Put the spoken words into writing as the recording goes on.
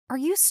Are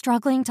you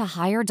struggling to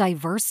hire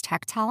diverse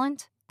tech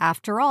talent?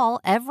 After all,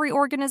 every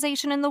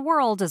organization in the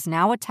world is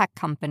now a tech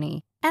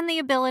company, and the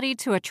ability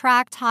to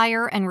attract,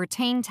 hire, and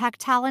retain tech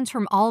talent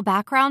from all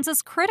backgrounds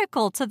is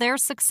critical to their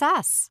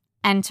success.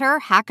 Enter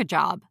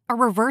HackaJob, a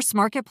reverse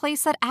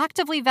marketplace that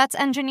actively vets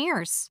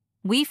engineers.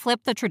 We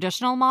flip the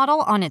traditional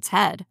model on its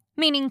head,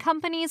 meaning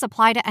companies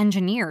apply to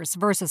engineers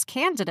versus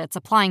candidates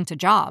applying to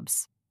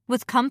jobs,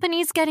 with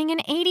companies getting an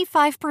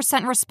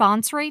 85%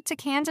 response rate to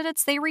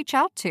candidates they reach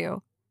out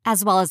to,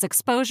 as well as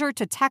exposure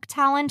to tech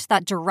talent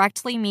that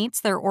directly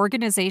meets their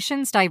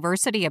organization's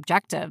diversity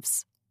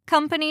objectives.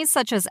 Companies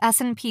such as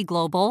S&P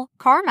Global,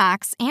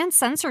 CarMax, and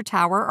Sensor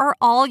Tower are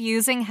all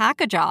using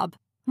HackaJob.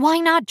 Why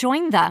not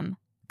join them?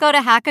 Go to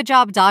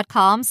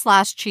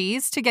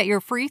hackajob.com/cheese to get your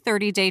free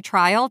 30-day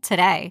trial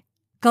today.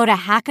 Go to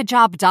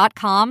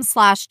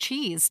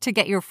hackajob.com/cheese to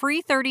get your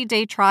free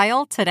 30-day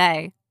trial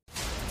today.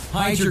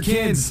 Hide your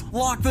kids.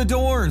 Lock the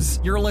doors.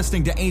 You're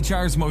listening to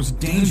HR's most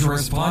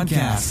dangerous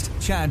podcast.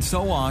 Chad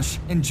Sowash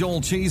and Joel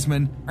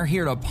Cheeseman are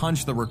here to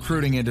punch the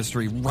recruiting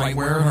industry right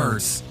where it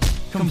hurts.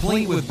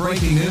 Complete with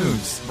breaking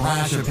news,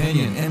 brash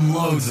opinion, and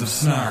loads of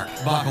snark.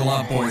 Buckle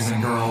up, boys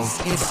and girls.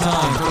 It's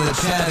time for the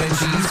Chad and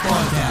Cheese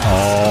Podcast.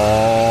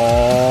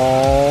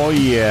 Oh,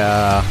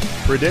 yeah.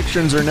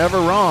 Predictions are never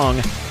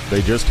wrong.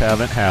 They just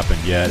haven't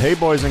happened yet. Hey,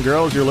 boys and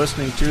girls, you're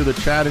listening to the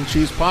Chad and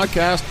Cheese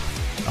Podcast.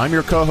 I'm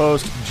your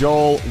co-host,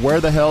 Joel. Where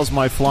the hell's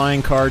my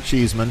flying car,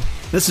 Cheeseman?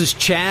 This is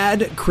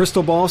Chad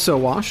Crystal Ball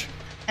Sowash.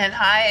 And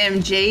I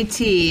am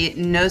JT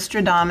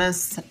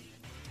Nostradamus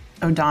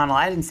O'Donnell.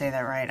 I didn't say that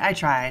right. I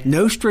tried.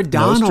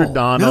 Nostradamus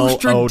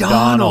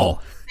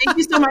O'Donnell. Thank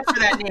you so much for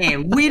that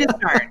name. Way to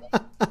start.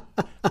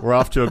 We're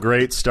off to a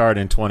great start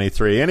in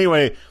 23.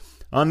 Anyway,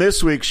 on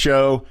this week's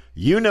show,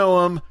 you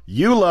know him,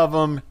 you love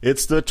him.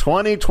 It's the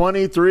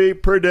 2023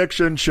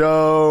 Prediction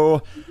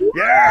Show.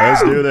 Yeah!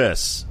 Let's do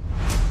this.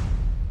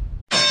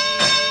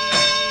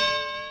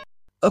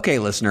 Okay,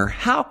 listener,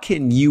 how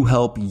can you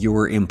help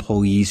your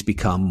employees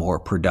become more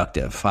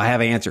productive? I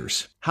have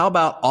answers. How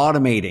about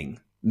automating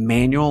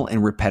manual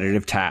and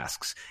repetitive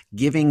tasks,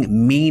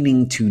 giving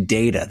meaning to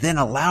data, then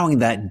allowing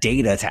that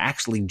data to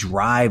actually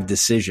drive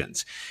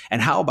decisions?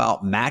 And how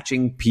about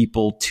matching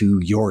people to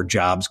your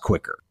jobs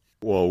quicker?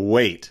 Well,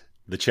 wait.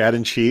 The Chad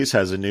and Cheese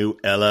has a new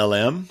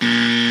LLM?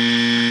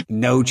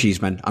 No,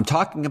 Cheeseman. I'm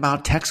talking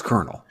about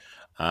TextKernel.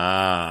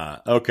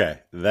 Ah, okay.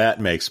 That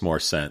makes more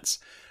sense.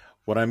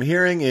 What I'm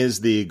hearing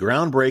is the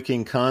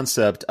groundbreaking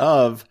concept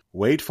of,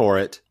 wait for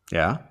it,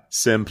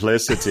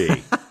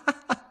 simplicity.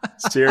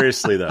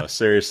 Seriously, though,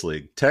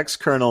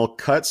 TextKernel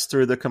cuts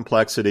through the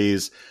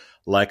complexities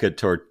like a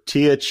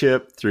tortilla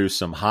chip through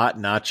some hot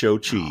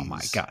nacho cheese. Oh,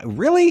 my God.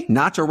 Really?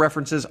 Nacho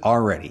references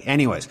already.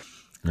 Anyways,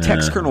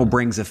 TextKernel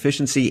brings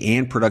efficiency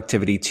and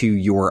productivity to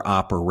your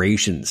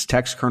operations.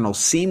 TextKernel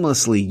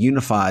seamlessly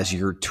unifies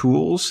your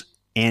tools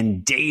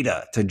and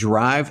data to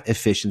drive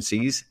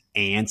efficiencies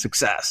and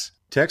success.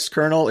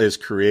 TextKernel is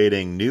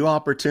creating new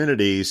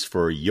opportunities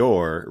for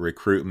your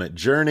recruitment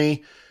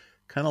journey,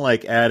 kind of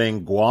like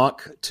adding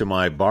guac to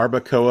my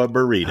barbacoa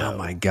burrito. Oh,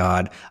 my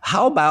God.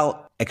 How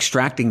about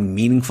extracting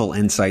meaningful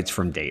insights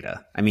from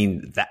data? I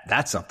mean,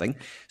 that's something.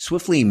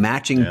 Swiftly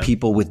matching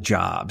people with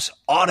jobs,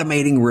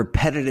 automating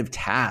repetitive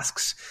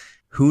tasks.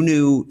 Who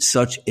knew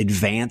such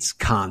advanced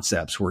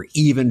concepts were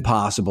even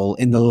possible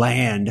in the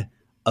land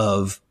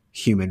of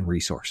human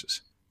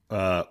resources?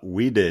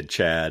 We did,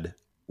 Chad.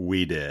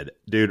 We did.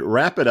 Dude,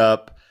 wrap it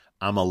up.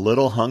 I'm a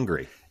little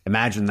hungry.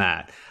 Imagine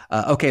that.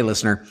 Okay,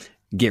 listener,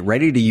 get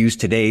ready to use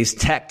today's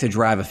tech to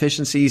drive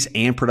efficiencies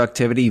and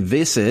productivity.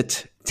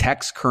 Visit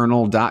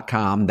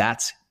textkernel.com.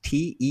 That's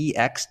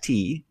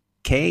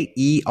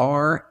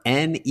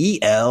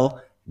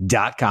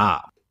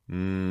TextKernel.com.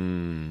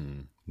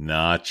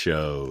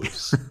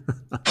 Nachos.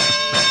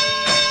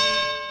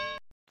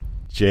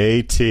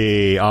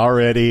 JT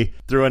already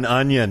threw an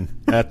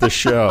onion at the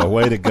show.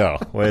 Way to go.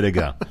 Way to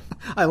go.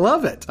 I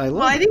love it.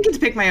 Well, I didn't get to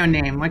pick my own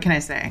name. What can I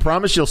say?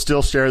 Promise you'll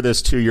still share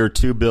this to your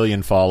 2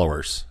 billion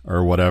followers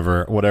or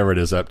whatever it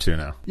is up to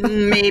now.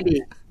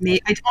 Maybe.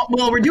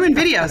 Well, we're doing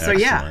video, so Excellent.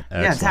 yeah,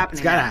 it's happening.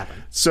 It's got to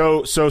happen.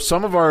 So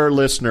some of our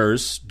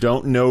listeners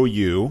don't know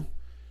you.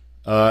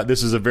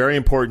 This is a very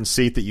important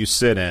seat that you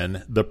sit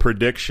in, the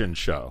Prediction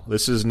Show.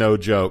 This is no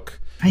joke.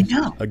 I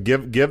know.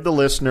 Give the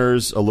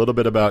listeners a little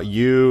bit about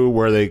you,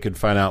 where they can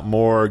find out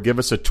more. Give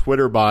us a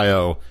Twitter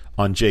bio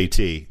on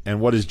JT. And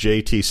what does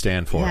JT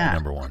stand for,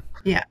 number one?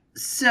 Yeah.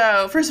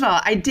 So, first of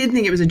all, I did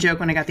think it was a joke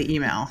when I got the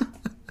email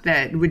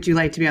that, would you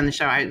like to be on the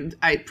show? I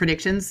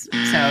predictions.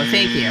 So,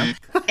 thank you.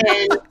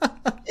 And,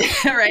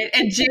 right.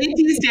 And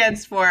JT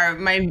stands for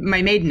my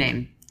maiden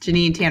name,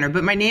 Janine Tanner.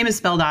 But my name is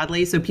spelled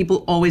oddly, so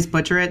people always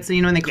butcher it. So,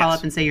 when they call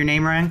up and say your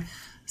name wrong.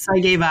 So, I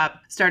gave up,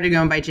 started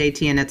going by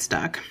JT, and it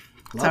stuck.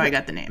 That's how I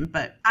got the name.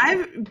 But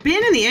I've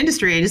been in the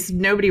industry.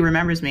 Nobody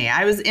remembers me.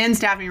 I was in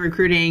staffing and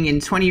recruiting,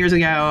 and 20 years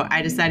ago,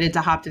 I decided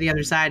to hop to the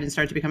other side and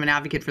start to become an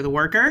advocate for the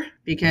worker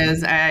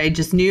because I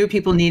just knew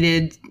people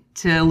needed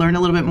to learn a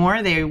little bit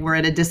more. They were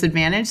at a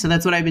disadvantage. So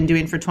that's what I've been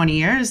doing for 20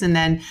 years. And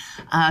then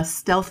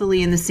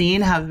stealthily in the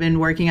scene have been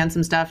working on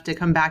some stuff to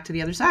come back to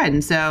the other side.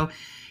 And so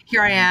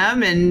here I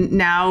am, and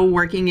now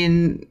working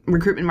in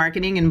recruitment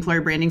marketing and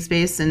employer branding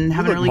space, and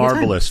having a really good time.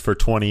 Marvelous for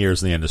 20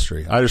 years in the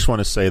industry. I just want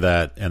to say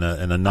that in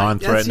a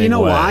non-threatening way. You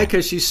know why?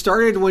 Because she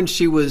started when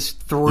she was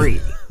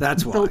 3.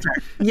 That's why. Filter.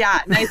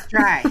 Yeah, nice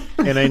try.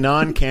 In a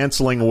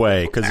non-canceling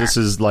way, because this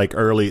is like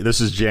early.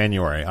 This is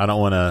January. I don't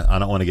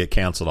want to get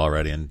canceled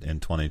already in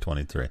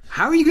 2023.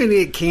 How are you going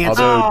to get canceled?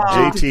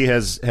 Although JT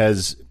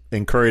has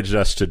encouraged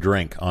us to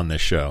drink on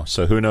this show,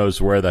 so who knows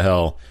where the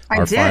hell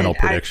our final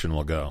prediction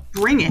will go.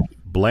 Bring it.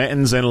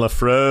 Blanton's and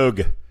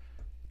Lafrogue.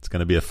 It's going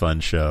to be a fun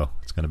show.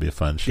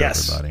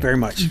 Yes, everybody. Very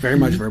much, very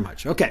much, very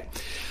much. Okay,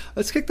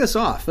 let's kick this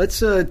off.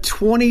 Let's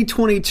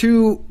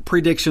 2022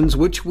 predictions,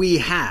 which we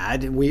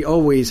had. We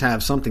always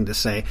have something to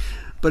say,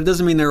 but it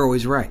doesn't mean they're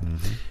always right.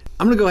 Mm-hmm.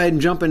 I'm going to go ahead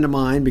and jump into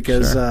mine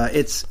because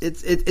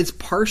it's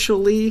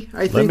partially,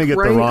 I think, Let me get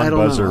right? the wrong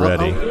buzzer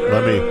ready.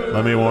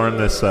 Let me warm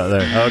this there.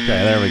 Okay,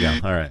 there we go.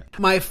 All right.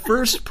 My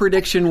first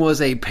prediction was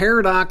a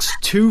Paradox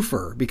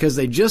twofer because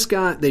they just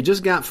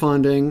got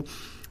funding.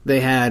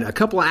 They had a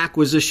couple of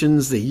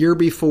acquisitions the year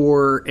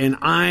before, and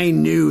I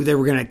knew they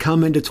were going to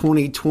come into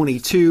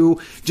 2022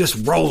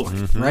 just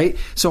rolling, right?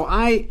 So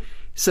I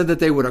said that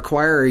they would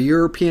acquire a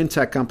European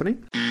tech company.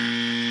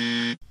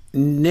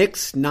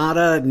 Nix,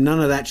 nada, none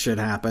of that should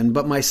happen.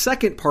 But my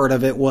second part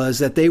of it was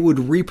that they would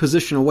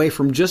reposition away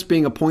from just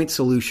being a point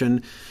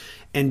solution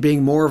and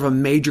being more of a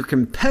major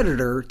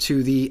competitor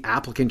to the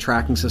applicant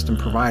tracking system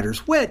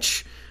providers,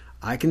 which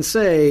I can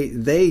say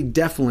they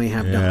definitely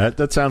have done. Yeah,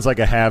 that sounds like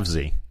a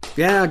halvesy.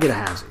 Yeah, I'll get a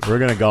halvesy. We're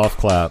going to golf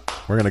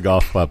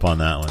clap. on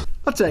that one.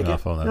 I'll take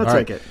it. I'll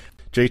take it.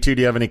 JT, do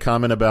you have any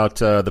comment about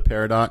the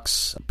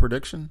Paradox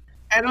prediction?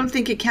 I don't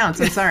think it counts.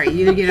 I'm sorry.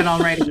 You either get it all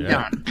right or you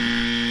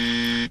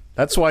don't.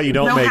 That's why you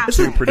don't make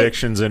two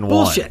predictions in one.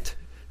 Bullshit.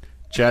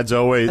 Chad's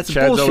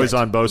always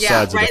on both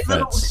sides of the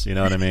fence. You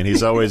know what I mean?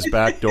 He's always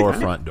back door,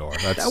 front door.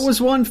 That was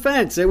one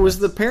fence. It was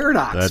the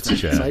Paradox. That's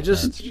Chad. I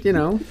just, Yeah.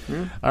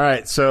 All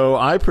right. So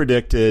I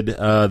predicted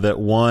that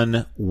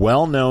one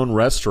well-known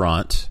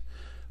restaurant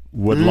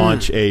would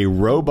launch a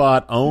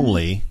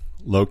robot-only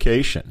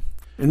location.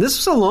 And this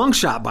was a long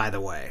shot, by the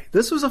way.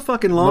 This was a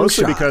fucking long shot.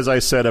 Mostly because I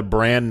said a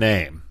brand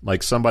name,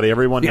 like somebody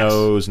everyone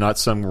knows, not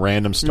some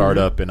random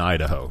startup in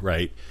Idaho,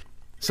 right?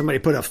 Somebody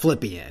put a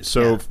Flippy in.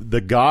 So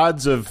the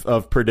gods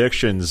of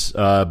predictions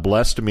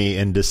blessed me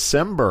in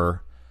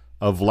December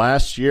of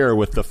last year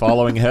with the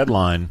following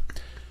headline.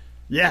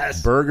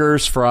 Yes.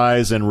 Burgers,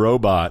 fries, and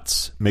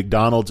robots.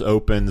 McDonald's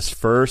opens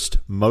first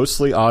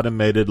mostly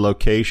automated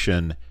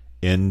location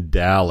in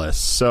Dallas.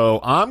 So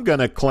I'm going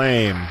to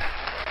claim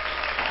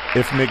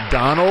if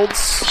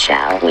McDonald's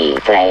shall we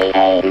play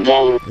a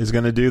game is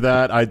going to do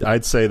that,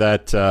 I'd say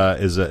that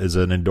is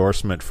an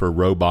endorsement for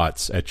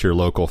robots at your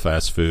local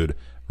fast food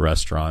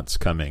restaurants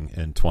coming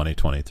in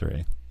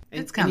 2023.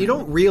 And you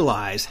don't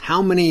realize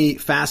how many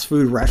fast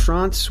food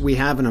restaurants we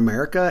have in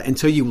America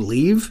until you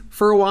leave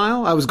for a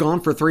while. I was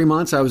gone for 3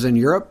 months. I was in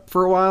Europe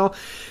for a while,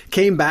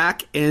 came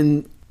back,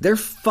 and they're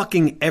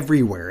fucking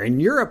everywhere. In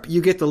Europe,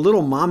 you get the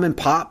little mom and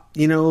pop,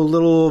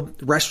 little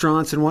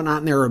restaurants and whatnot,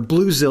 and there are a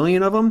blue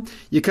zillion of them.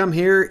 You come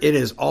here, it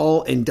is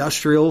all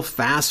industrial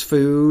fast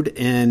food,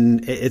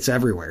 and it's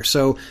everywhere.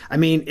 So, I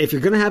mean, if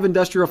you're going to have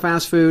industrial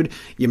fast food,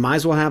 you might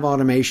as well have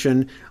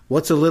automation.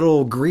 What's a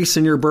little grease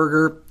in your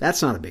burger?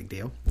 That's not a big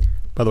deal.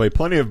 By the way,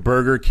 plenty of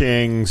Burger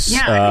Kings,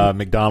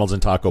 McDonald's,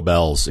 and Taco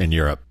Bells in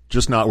Europe,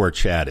 just not where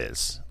Chad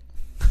is.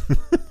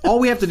 All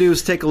we have to do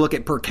is take a look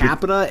at per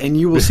capita, and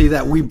you will see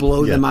that we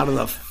blow them out of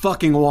the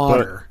fucking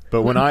water.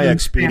 But when I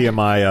Expedia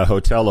my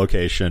hotel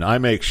location, I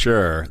make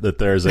sure that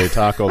there's a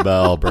Taco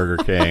Bell,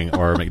 Burger King,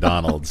 or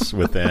McDonald's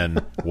within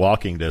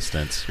walking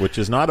distance, which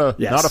is not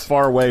a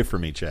far away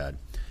from me, Chad.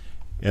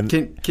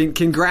 Congrats on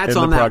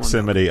that. In the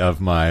proximity of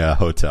my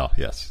hotel,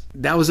 yes.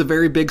 That was a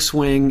very big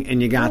swing,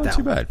 and you got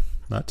that.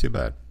 Not too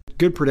bad.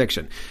 Good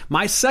prediction.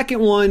 My second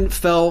one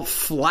fell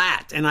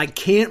flat, and I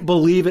can't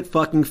believe it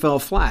fucking fell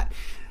flat.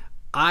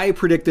 I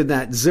predicted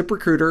that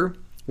ZipRecruiter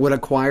would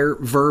acquire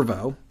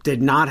Vervo.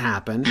 Did not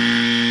happen.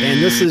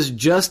 And this is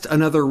just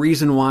another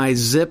reason why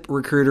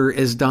ZipRecruiter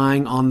is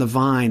dying on the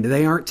vine.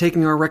 They aren't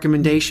taking our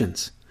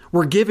recommendations.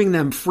 We're giving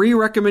them free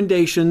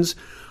recommendations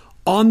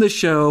on the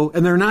show,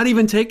 and they're not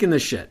even taking the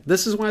shit.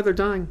 This is why they're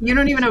dying. You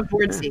don't even have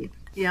board seat.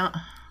 Yeah.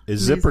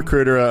 Is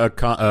ZipRecruiter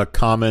a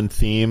common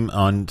theme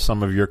on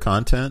some of your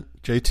content,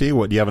 JT?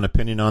 What do you have an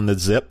opinion on the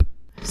Zip?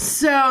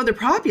 So they're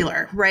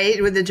popular, right,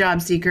 with the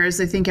job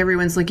seekers. I think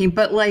everyone's looking,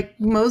 but like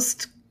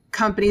most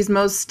companies,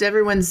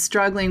 everyone's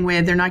struggling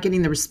with, they're not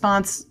getting the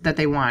response that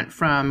they want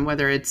from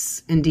whether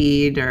it's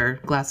Indeed or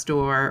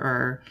Glassdoor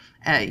or,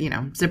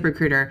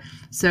 ZipRecruiter.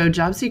 So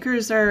job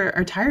seekers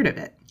are tired of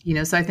it.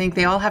 So I think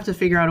they all have to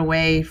figure out a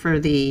way for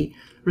the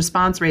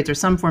response rates or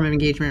some form of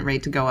engagement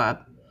rate to go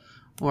up,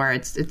 or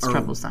it's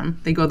troublesome.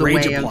 They go the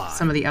way of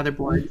some of the other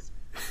boards.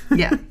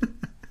 Yeah.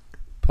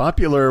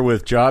 Popular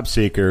with job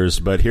seekers,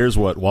 but here's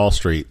what Wall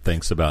Street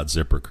thinks about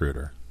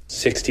ZipRecruiter.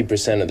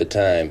 60% of the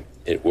time,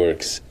 it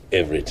works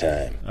every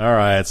time. All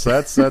right,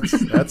 so that's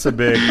a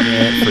big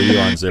hit for you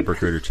on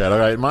ZipRecruiter, Chad. All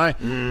right,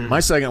 my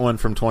second one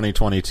from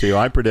 2022,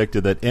 I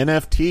predicted that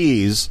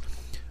NFTs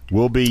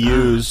will be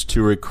used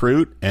to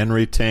recruit and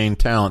retain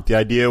talent. The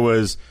idea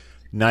was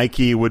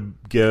Nike would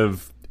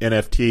give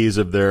NFTs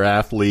of their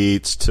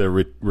athletes to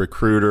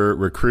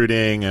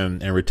recruiting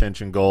and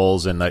retention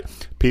goals, and that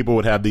people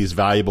would have these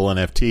valuable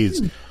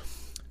NFTs.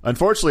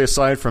 Unfortunately,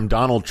 aside from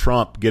Donald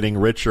Trump getting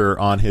richer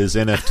on his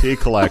NFT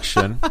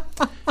collection,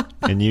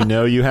 and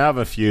you have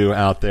a few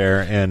out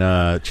there in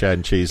Chad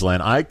and Cheese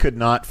Land, I could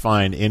not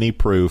find any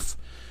proof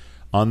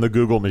on the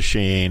Google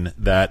machine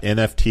that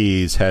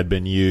NFTs had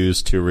been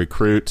used to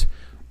recruit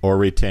or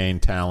retain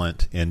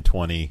talent in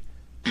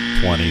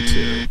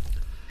 2022.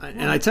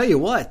 And I tell you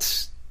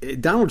what,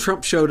 Donald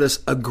Trump showed us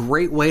a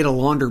great way to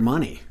launder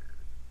money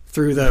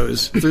through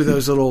those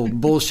little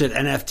bullshit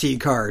NFT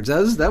cards.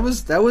 That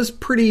was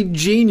pretty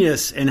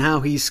genius in how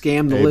he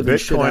scammed the living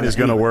shit out of Bitcoin is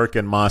going to work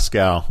in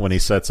Moscow when he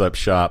sets up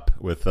shop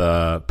with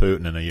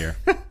Putin in a year.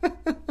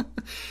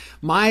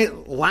 My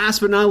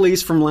last but not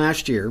least from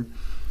last year,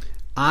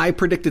 I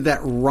predicted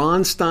that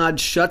Ronstadt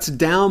shuts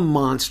down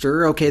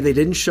Monster. Okay, they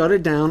didn't shut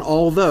it down,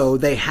 although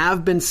they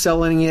have been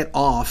selling it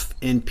off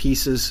in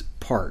pieces,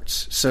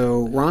 parts.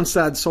 So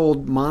Ronstadt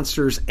sold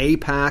Monster's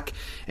APAC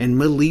and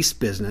Middle East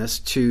business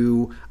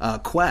to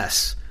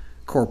Quest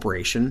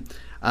Corporation.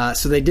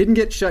 So they didn't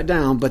get shut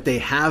down, but they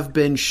have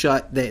been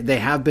they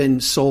have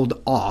been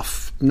sold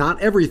off.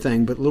 Not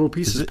everything, but little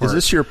pieces. Is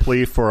this your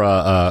plea for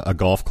a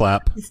golf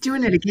clap? He's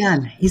doing it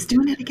again.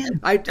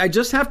 I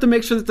just have to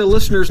make sure that the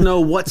listeners know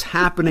what's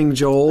happening,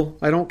 Joel.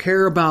 I don't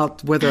care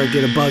about whether I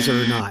get a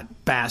buzzer or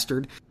not,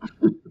 bastard.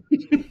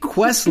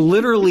 Quest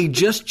literally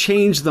just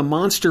changed the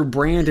Monster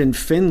brand in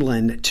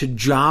Finland to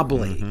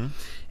Jobly. Mm-hmm.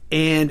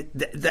 And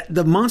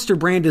the Monster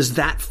brand is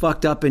that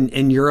fucked up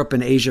in Europe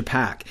and Asia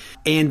Pac.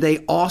 And they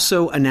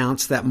also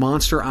announced that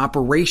Monster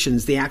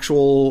Operations, the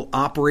actual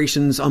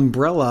operations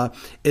umbrella,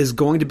 is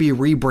going to be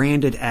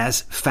rebranded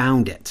as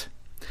Found It.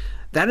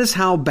 That is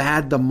how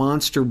bad the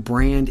Monster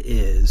brand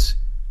is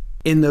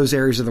in those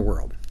areas of the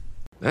world.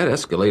 That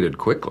escalated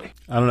quickly.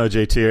 I don't know,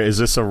 JT. Is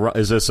this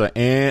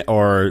a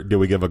or do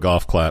we give a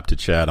golf clap to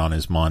Chad on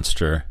his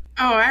Monster?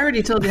 Oh, I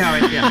already told you how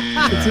I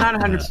feel. It's not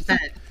 100%.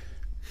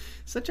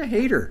 Such a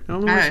hater. I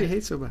don't know why she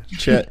hates so much.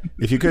 Chad,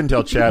 if you couldn't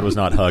tell, Chad was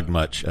not hugged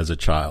much as a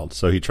child,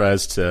 so he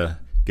tries to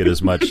get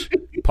as much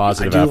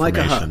positive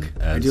affirmation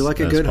as I do like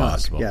a good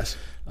possible. hug. Yes.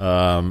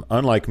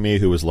 Unlike me,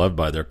 who was loved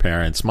by their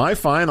parents, my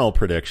final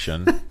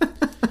prediction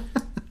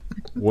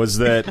was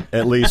that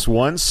at least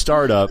one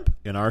startup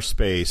in our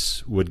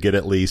space would get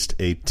at least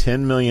a $10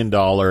 million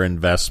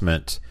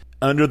investment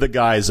under the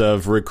guise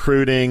of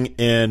recruiting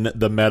in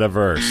the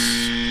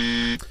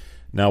metaverse.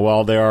 Now,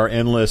 while there are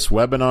endless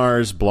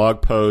webinars,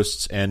 blog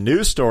posts, and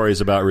news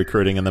stories about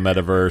recruiting in the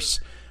metaverse,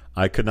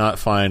 I could not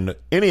find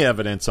any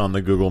evidence on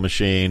the Google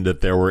machine that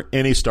there were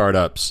any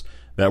startups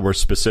that were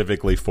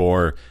specifically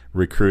for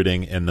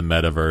recruiting in the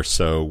metaverse.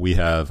 So we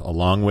have a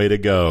long way to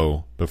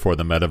go before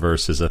the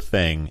metaverse is a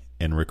thing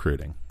in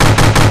recruiting.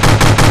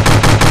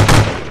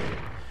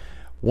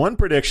 One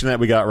prediction that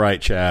we got right,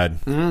 Chad,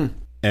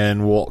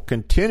 and we'll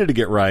continue to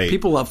get right.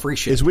 People love free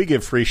shit. Is we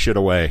give free shit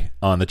away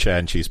on the Chad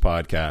and Cheese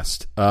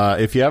podcast.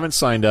 If you haven't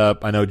signed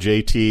up, I know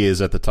JT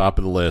is at the top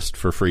of the list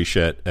for free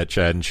shit at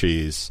Chad and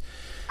Cheese.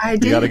 I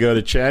did. You got to go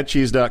to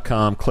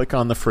chadcheese.com, click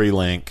on the free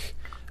link.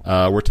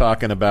 We're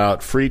talking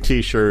about free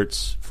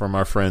T-shirts from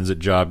our friends at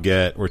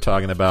JobGet. We're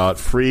talking about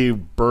free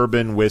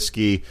bourbon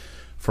whiskey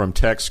from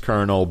Tex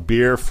Kernel,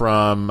 beer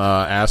from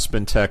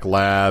Aspen Tech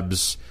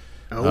Labs.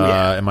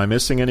 Am I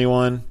missing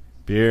anyone?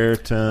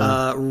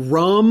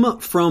 Rum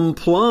from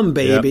Plum,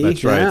 baby. Yep,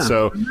 that's right. Yeah.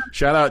 So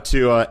shout out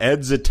to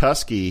Ed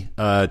Zatuski,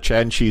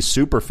 Chad and Cheese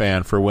super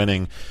fan, for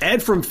winning.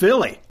 Ed from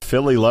Philly.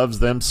 Philly loves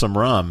them some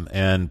rum,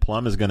 and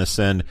Plum is going to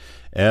send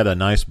Ed a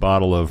nice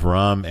bottle of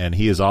rum, and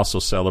he is also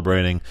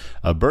celebrating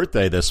a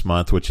birthday this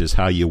month, which is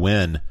how you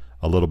win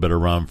a little bit of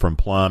rum from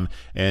Plum.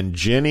 And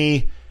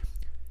Jenny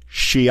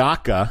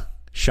Shaka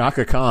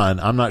Khan,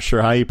 I'm not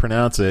sure how you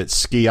pronounce it,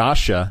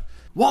 Skiasha.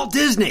 Walt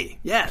Disney,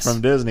 yes.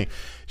 From Disney.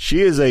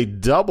 She is a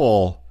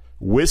double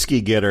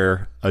whiskey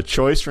getter, a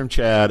choice from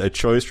Chad, a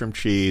choice from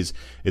Cheese.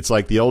 It's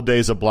like the old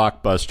days of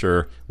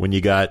Blockbuster when you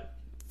got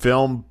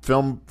film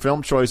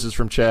choices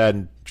from Chad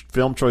and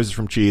film choices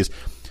from Cheese.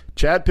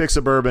 Chad picks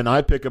a bourbon,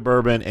 I pick a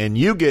bourbon, and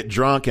you get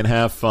drunk and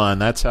have fun.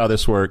 That's how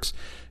this works.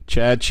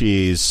 Chad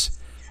Cheese,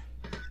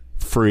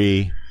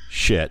 free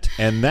shit.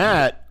 And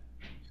that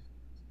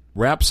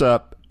wraps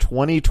up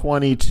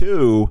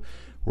 2022.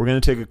 We're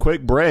going to take a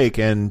quick break,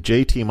 and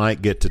JT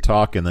might get to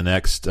talk in the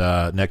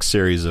next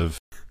series of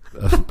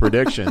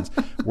predictions.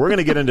 We're going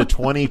to get into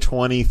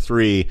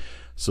 2023,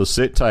 so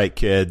sit tight,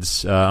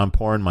 kids. I'm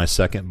pouring my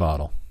second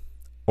bottle.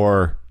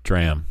 Or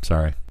dram,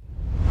 sorry.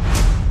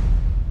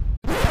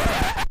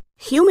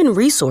 Human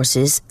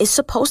resources is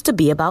supposed to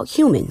be about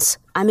humans.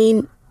 I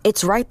mean,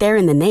 it's right there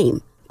in the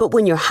name. But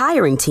when your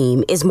hiring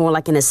team is more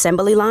like an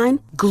assembly line,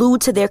 glued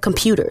to their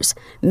computers,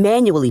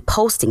 manually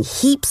posting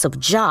heaps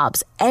of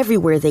jobs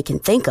everywhere they can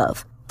think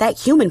of, that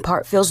human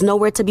part feels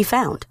nowhere to be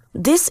found.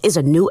 This is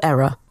a new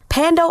era.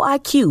 Pando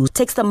IQ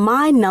takes the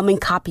mind-numbing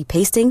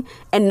copy-pasting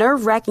and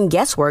nerve-wracking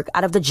guesswork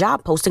out of the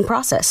job posting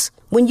process.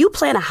 When you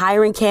plan a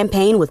hiring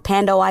campaign with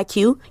Pando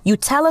IQ, you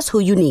tell us who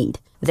you need.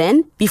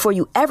 Then, before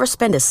you ever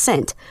spend a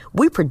cent,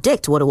 we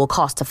predict what it will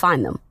cost to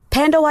find them.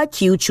 Pando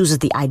IQ chooses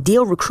the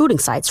ideal recruiting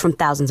sites from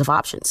thousands of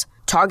options,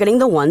 targeting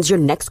the ones your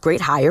next great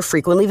hire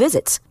frequently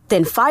visits,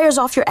 then fires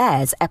off your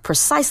ads at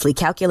precisely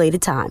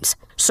calculated times,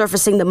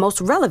 surfacing the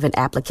most relevant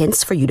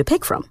applicants for you to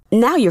pick from.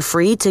 Now you're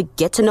free to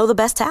get to know the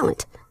best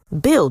talent,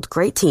 build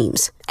great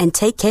teams, and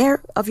take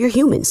care of your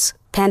humans.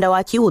 Pando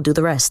IQ will do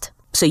the rest,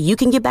 so you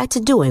can get back to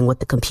doing what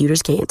the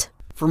computers can't.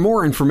 For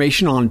more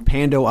information on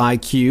Pando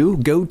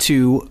IQ, go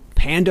to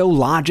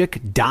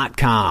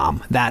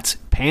pandologic.com. That's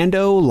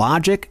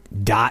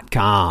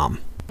pandologic.com.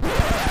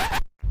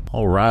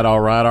 All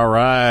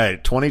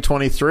right.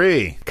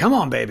 2023. Come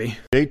on, baby.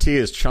 JT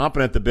is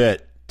chomping at the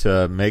bit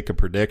to make a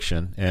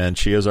prediction, and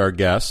she is our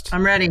guest.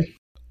 I'm ready.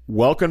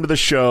 Welcome to the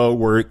show.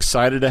 We're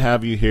excited to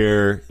have you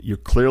here. You're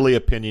clearly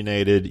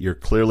opinionated. You're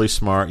clearly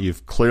smart.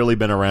 You've clearly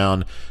been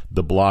around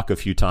the block a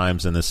few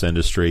times in this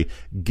industry.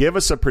 Give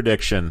us a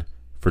prediction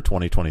for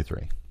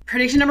 2023.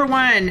 Prediction number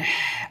one,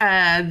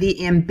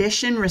 the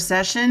ambition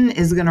recession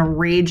is going to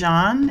rage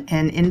on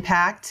and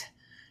impact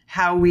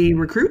how we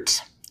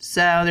recruit.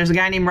 So there's a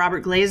guy named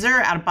Robert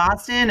Glazer out of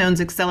Boston, owns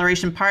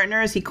Acceleration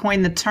Partners. He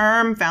coined the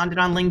term, found it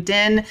on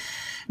LinkedIn.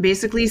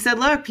 Basically said,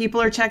 look,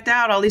 people are checked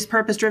out. All these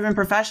purpose-driven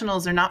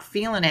professionals are not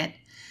feeling it.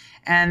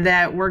 And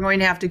that we're going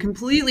to have to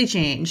completely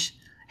change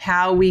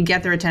how we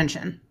get their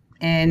attention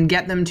and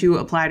get them to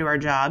apply to our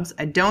jobs.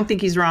 I don't think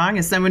he's wrong.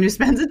 As someone who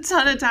spends a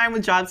ton of time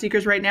with job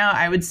seekers right now,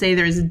 I would say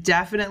there's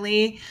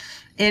definitely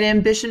an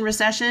ambition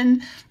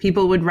recession.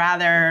 People would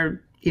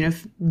rather,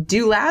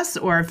 do less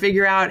or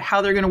figure out how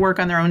they're going to work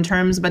on their own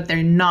terms, but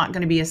they're not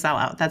going to be a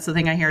sellout. That's the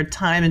thing I hear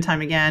time and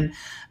time again.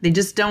 They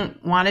just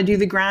don't want to do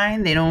the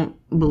grind. They don't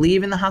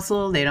believe in the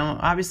hustle. They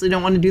obviously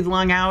don't want to do the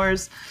long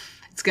hours.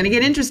 It's going to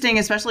get interesting,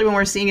 especially when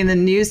we're seeing in the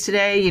news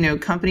today,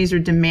 companies are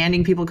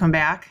demanding people come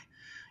back.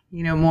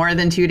 More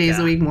than 2 days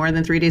a week, more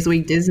than 3 days a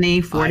week, Disney,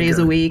 4 days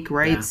a week,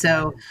 right? Yeah.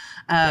 So,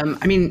 I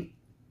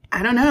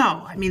don't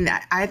know.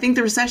 I think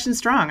the recession's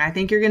strong. I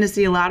think you're going to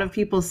see a lot of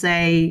people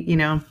say,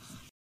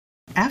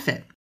 F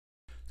it.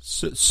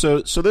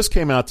 So this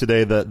came out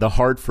today. The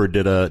Hartford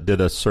did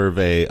a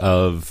survey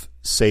of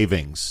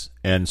savings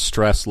and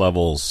stress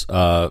levels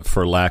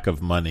for lack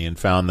of money, and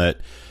found that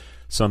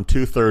some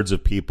 2/3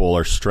 of people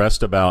are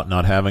stressed about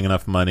not having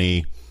enough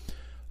money.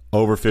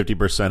 Over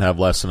 50% have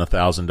less than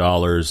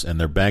 $1,000 in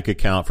their bank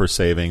account for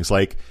savings.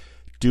 Like,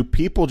 do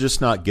people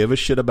just not give a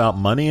shit about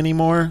money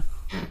anymore?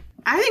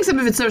 I think some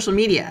of it's social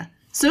media.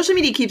 Social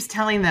media keeps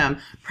telling them,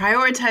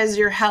 prioritize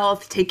your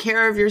health, take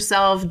care of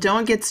yourself,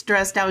 don't get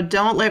stressed out,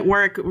 don't let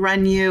work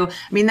run you.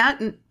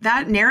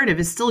 That narrative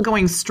is still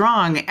going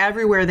strong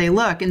everywhere they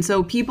look. And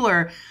so people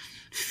are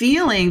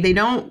feeling they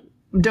don't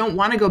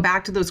want to go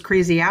back to those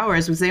crazy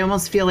hours because they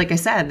almost feel, like I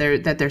said,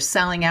 they're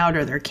selling out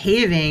or they're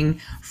caving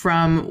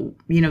from,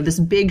 this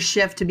big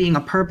shift to being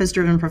a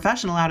purpose-driven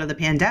professional out of the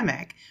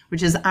pandemic,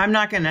 which is I'm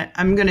going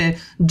to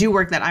do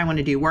work that I want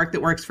to do, work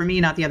that works for me,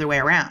 not the other way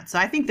around. So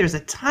I think there's a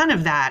ton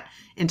of that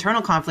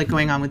internal conflict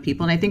going on with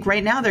people. And I think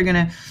right now they're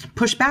going to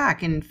push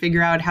back and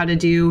figure out how to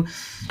do,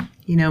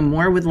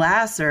 more with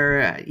less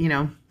or,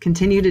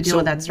 continue to deal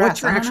with that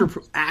stress. What's your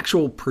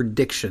actual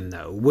prediction,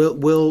 though?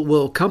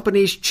 Will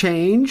companies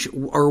change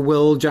or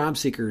will job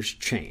seekers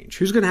change?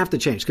 Who's going to have to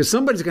change? Because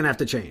somebody's going to have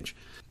to change.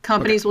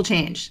 Companies will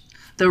change.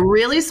 The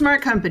really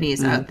smart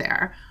companies out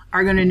there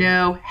are going to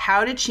know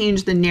how to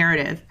change the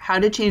narrative, how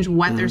to change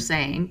what they're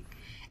saying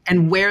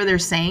and where they're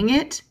saying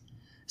it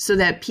so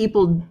that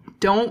people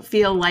don't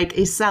feel like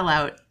a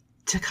sellout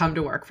to come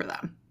to work for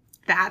them.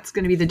 That's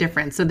going to be the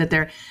difference so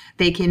that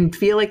they can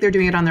feel like they're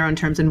doing it on their own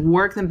terms and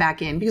work them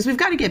back in, because we've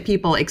got to get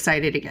people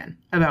excited again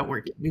about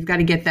working. We've got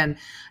to get them.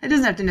 It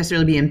doesn't have to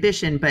necessarily be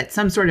ambition, but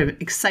some sort of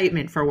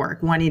excitement for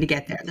work, wanting to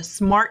get there. The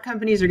smart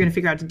companies are going to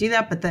figure out to do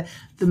that, but the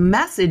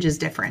message is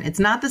different. It's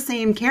not the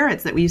same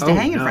carrots that we used to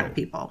hang in front of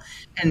people.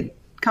 And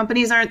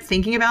companies aren't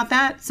thinking about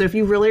that. So if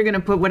you really are going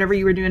to put whatever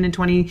you were doing in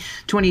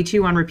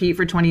 2022 on repeat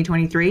for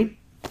 2023,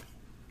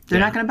 they're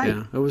not going to bite.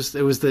 Yeah. It was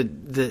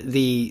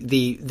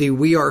the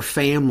we are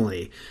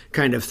family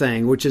kind of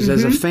thing, which is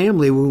as a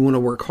family, we want to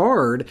work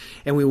hard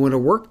and we want to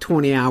work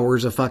 20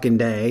 hours a fucking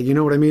day. You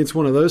know what I mean? It's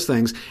one of those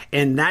things.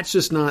 And that's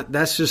just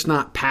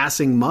not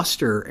passing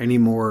muster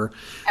anymore.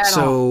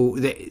 So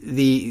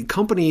the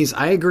companies,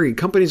 I agree,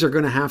 companies are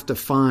going to have to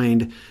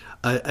find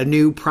a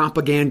new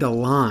propaganda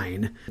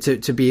line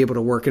to be able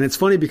to work. And it's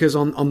funny because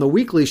on the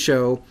weekly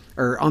show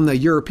or on the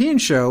European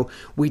show,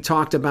 we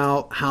talked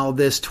about how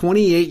this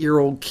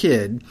 28-year-old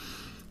kid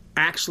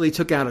actually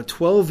took out a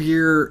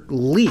 12-year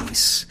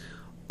lease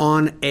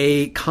on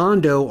a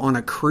condo on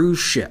a cruise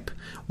ship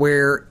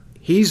where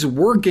he's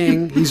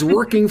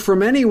working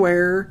from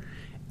anywhere,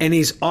 and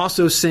he's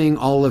also seeing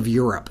all of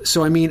Europe.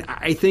 So, I mean,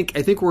 I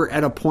think we're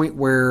at a point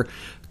where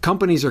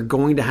companies are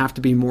going to have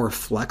to be more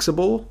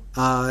flexible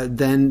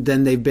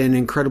than they've been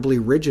incredibly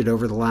rigid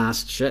over the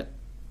last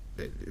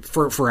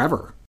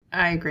forever.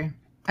 I agree.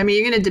 I mean,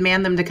 you're going to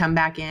demand them to come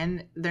back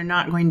in. They're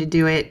not going to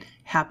do it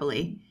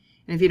happily.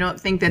 And if you don't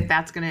think that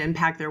that's going to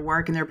impact their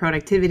work and their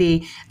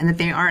productivity and that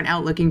they aren't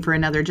out looking for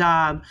another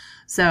job.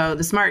 So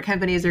the smart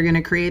companies are going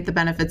to create the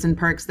benefits and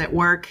perks that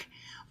work.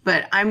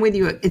 But I'm with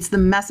you. It's the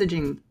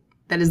messaging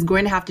that is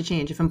going to have to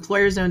change. If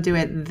employers don't do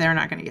it, they're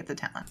not going to get the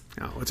talent.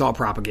 No, it's all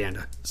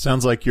propaganda.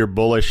 Sounds like you're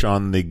bullish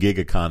on the gig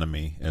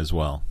economy as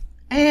well.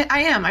 I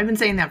am. I've been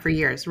saying that for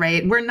years,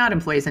 right? We're not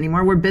employees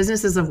anymore. We're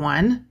businesses of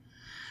one.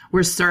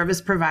 We're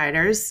service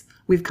providers.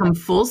 We've come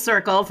full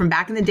circle from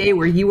back in the day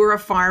where you were a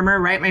farmer,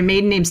 right? My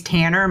maiden name's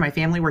Tanner. My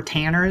family were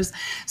Tanners.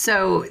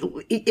 So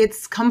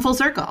it's come full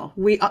circle.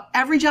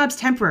 Every job's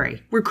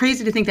temporary. We're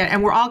crazy to think that.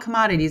 And we're all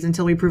commodities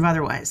until we prove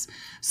otherwise.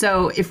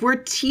 So if we're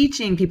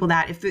teaching people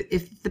that,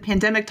 if the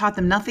pandemic taught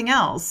them nothing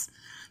else,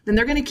 then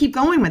they're going to keep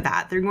going with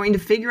that. They're going to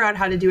figure out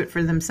how to do it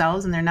for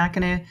themselves, and they're not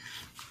going to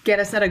get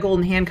a set of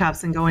golden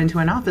handcuffs and go into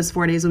an office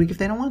 4 days a week if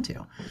they don't want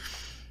to.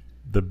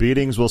 The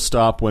beatings will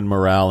stop when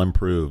morale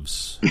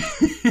improves.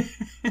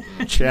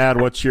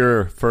 Chad, what's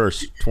your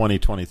first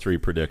 2023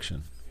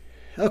 prediction?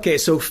 Okay,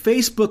 so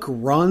Facebook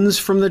runs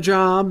from the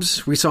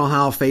jobs. We saw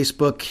how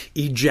Facebook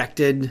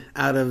ejected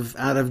out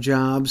of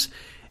jobs.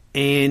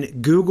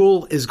 And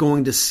Google is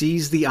going to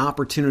seize the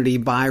opportunity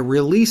by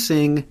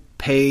releasing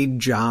paid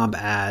job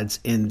ads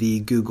in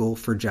the Google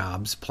for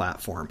Jobs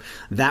platform.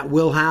 That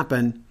will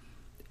happen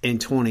in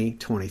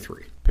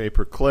 2023.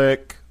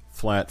 Pay-per-click,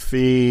 flat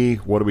fee,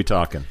 what are we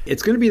talking?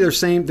 It's going to be their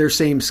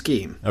same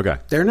scheme. Okay.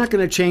 They're not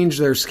going to change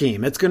their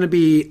scheme. It's going to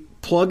be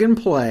plug and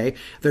play.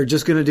 They're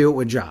just going to do it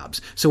with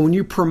jobs. So when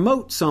you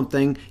promote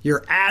something,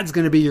 your ad's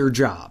going to be your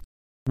job.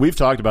 We've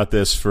talked about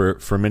this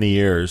for many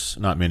years,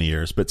 not many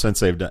years, but since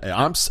they've done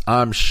it,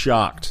 I'm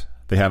shocked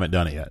they haven't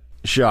done it yet.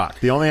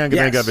 Shocked. The only thing I can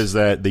think of is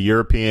that the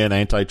European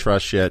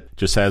antitrust shit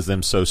just has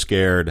them so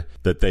scared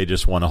that they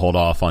just want to hold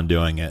off on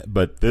doing it.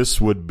 But this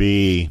would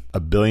be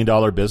 $1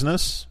 billion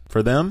business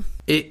for them.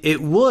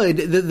 It would.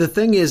 The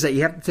thing is that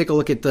you have to take a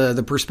look at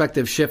the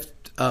perspective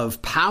shift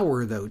of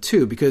power, though,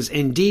 too, because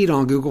Indeed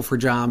on Google for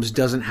Jobs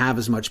doesn't have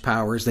as much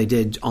power as they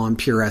did on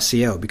pure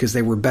SEO because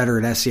they were better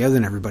at SEO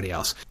than everybody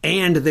else.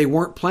 And they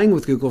weren't playing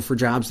with Google for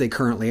Jobs. They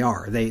currently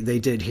are. They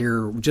did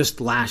here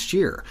just last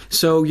year.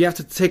 So you have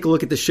to take a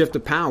look at the shift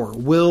of power.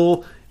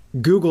 Will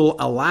Google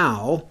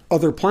allow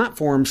other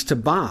platforms to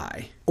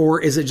buy? Or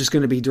is it just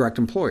going to be direct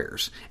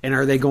employers? And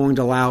are they going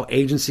to allow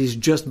agencies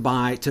just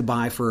to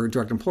buy for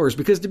direct employers?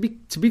 Because to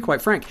be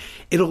quite frank,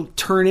 it'll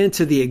turn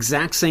into the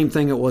exact same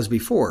thing it was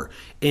before.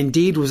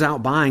 Indeed was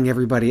out buying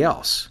everybody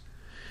else.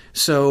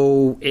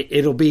 So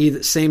it'll be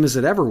the same as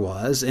it ever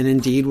was, and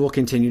Indeed will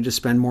continue to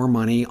spend more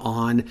money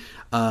on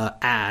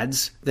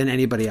ads than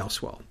anybody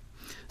else will.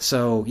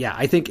 So yeah,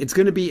 I think it's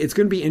going to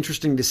be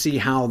interesting to see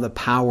how the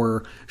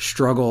power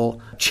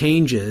struggle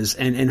changes,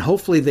 and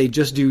hopefully they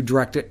just do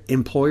direct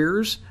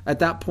employers at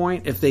that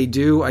point. If they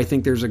do, I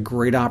think there's a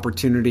great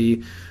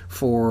opportunity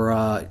for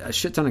a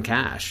shit ton of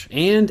cash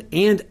and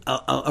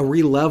a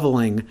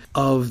releveling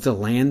of the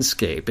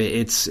landscape.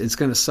 It's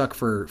going to suck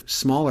for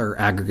smaller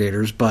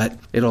aggregators, but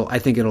I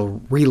think it'll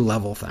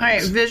relevel things. All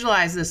right,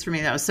 visualize this for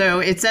me though.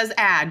 So it says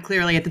ad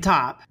clearly at the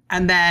top,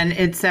 and then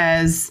it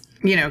says,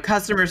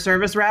 customer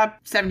service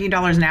rep,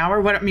 $17 an hour.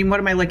 What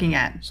am I looking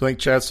at? So I think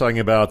Chad's talking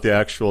about the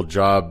actual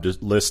job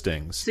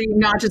listings. So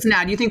not just an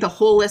ad. You think the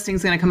whole listing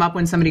is going to come up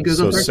when somebody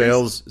Googles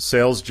searches? So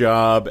sales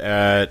job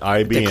at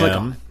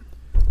IBM.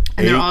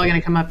 And they're all going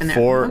to come up in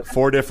there.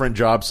 Four different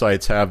job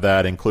sites have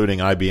that, including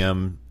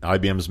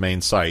IBM's main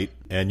site.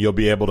 And you'll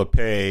be able to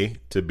pay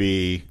to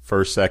be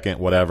first, second,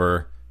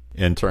 whatever,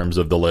 in terms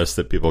of the list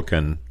that people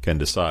can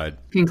decide.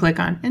 You can click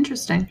on.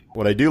 Interesting.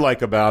 What I do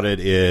like about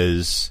it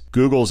is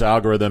Google's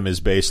algorithm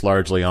is based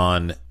largely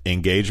on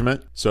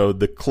engagement. So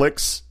the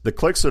clicks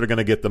that are going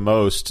to get the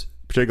most,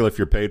 particularly if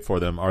you're paid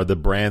for them, are the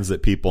brands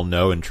that people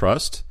know and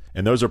trust.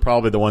 And those are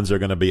probably the ones that are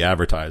going to be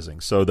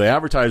advertising. So the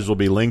advertisers will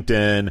be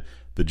LinkedIn,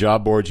 the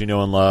job boards you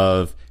know and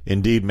love.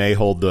 Indeed may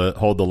hold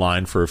the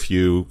line for a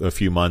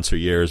few months or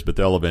years, but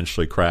they'll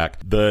eventually crack.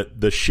 The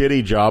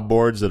shitty job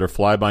boards that are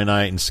fly by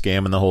night and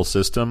scamming the whole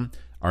system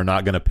are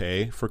not going to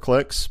pay for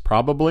clicks,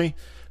 probably.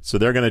 So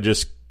they're going to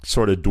just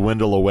sort of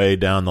dwindle away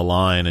down the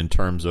line in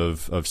terms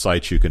of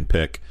sites you can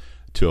pick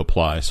to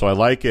apply. So I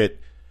like it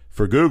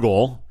for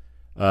Google.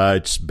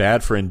 It's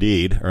bad for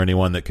Indeed or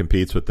anyone that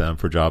competes with them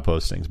for job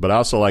postings. But I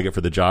also like it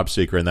for the job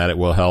seeker in that it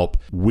will help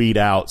weed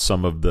out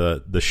some of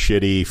the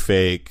shitty,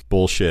 fake,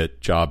 bullshit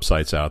job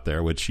sites out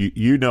there, which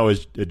you know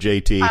as a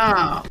JT.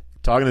 Oh.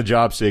 Talking to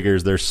job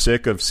seekers, they're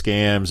sick of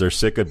scams. They're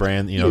sick of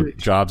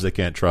jobs they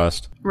can't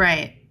trust.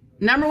 Right.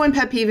 Number one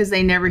pet peeve is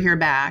they never hear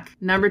back.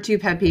 Number two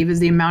pet peeve is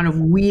the amount of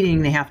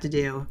weeding they have to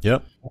do.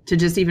 Yep. To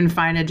just even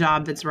find a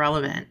job that's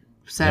relevant.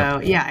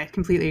 So, yeah, I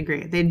completely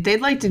agree.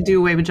 They'd like to do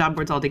away with job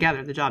boards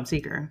altogether, the job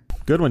seeker.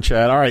 Good one,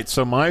 Chad. All right,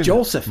 so my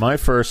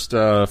first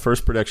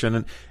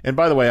prediction, and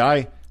by the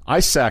way, I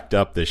sacked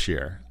up this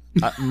year.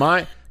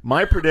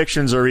 My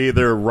predictions are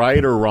either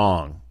right or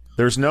wrong.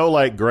 There's no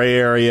like gray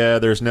area.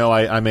 There's no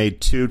I made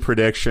 2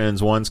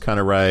 predictions. One's kind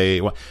of right.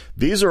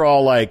 These are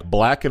all like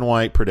black and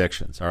white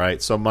predictions. All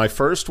right. So my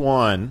first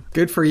one.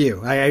 Good for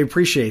you. I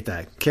appreciate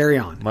that. Carry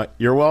on.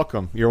 You're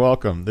welcome. You're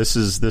welcome. This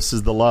is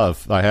the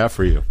love I have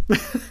for you.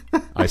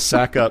 I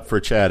sack up for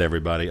Chad,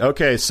 everybody.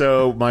 Okay.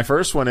 So my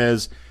first one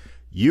is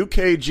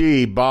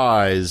UKG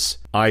buys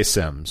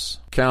iCIMS.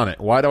 Count it.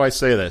 Why do I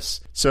say this?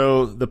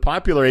 So the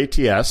popular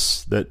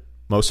ATS that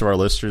most of our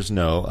listeners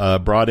know,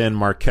 brought in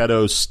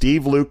Marketo's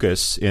Steve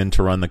Lucas in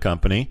to run the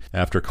company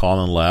after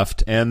Colin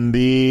left, and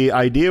the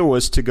idea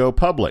was to go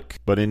public.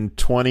 But in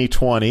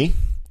 2020,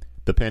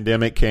 the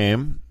pandemic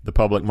came, the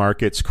public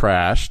markets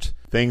crashed.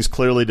 Things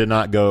clearly did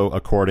not go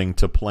according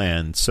to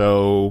plan.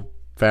 So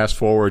fast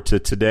forward to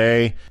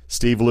today,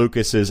 Steve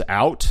Lucas is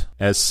out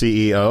as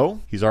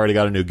CEO. He's already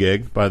got a new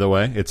gig, by the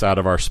way. It's out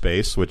of our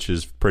space, which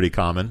is pretty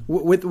common.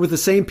 With the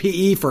same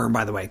PE firm,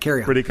 by the way.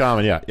 Carry on. Pretty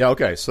common, yeah. Yeah,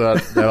 okay. So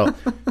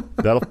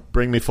that'll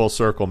bring me full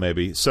circle,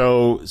 maybe.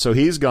 So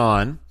he's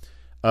gone.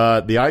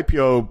 The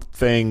IPO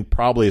thing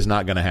probably is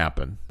not going to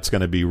happen. It's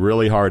going to be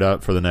really hard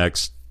up for the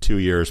next 2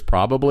 years,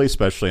 probably,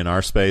 especially in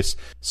our space.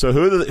 So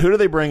who do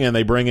they bring in?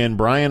 They bring in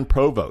Brian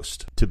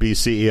Provost to be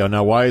CEO.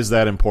 Now, why is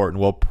that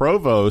important? Well,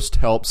 Provost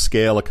helped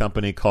scale a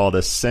company called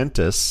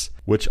Ascentus,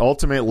 which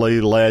ultimately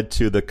led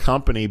to the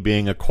company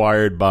being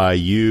acquired by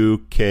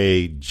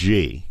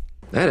UKG.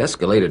 That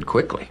escalated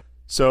quickly.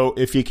 So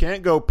if you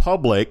can't go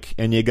public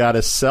and you got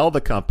to sell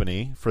the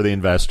company for the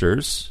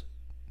investors,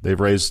 they've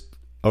raised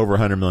over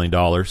 $100 million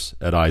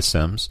at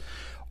iCIMS.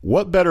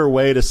 What better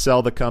way to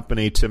sell the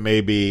company to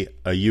maybe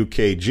a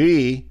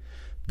UKG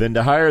than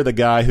to hire the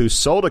guy who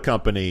sold a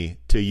company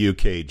to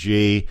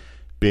UKG,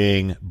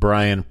 being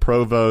Brian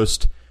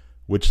Provost,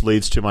 which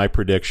leads to my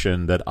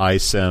prediction that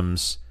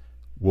iCIMS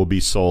will be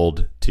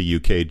sold to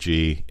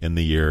UKG in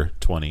the year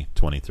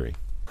 2023.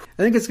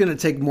 I think it's going to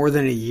take more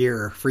than a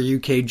year for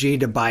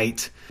UKG to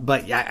bite,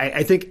 but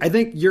I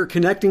think your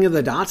connecting of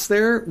the dots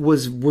there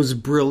was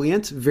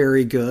brilliant,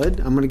 very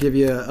good. I'm going to give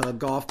you a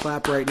golf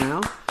clap right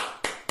now.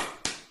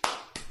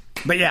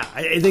 But yeah,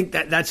 I think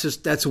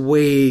that's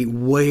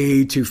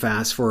way too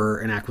fast for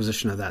an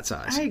acquisition of that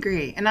size. I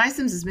agree. And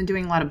iCIMS has been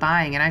doing a lot of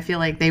buying, and I feel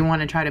like they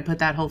want to try to put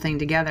that whole thing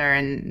together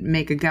and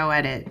make a go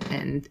at it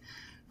and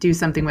do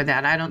something with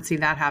that. I don't see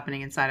that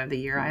happening inside of the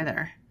year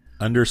either.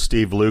 Under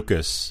Steve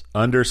Lucas,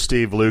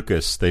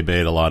 they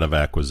made a lot of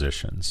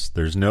acquisitions.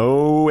 There's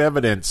no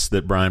evidence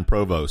that Brian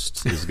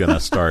Provost is going to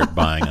start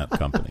buying up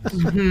companies.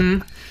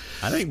 Mm-hmm.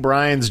 I think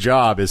Brian's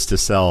job is to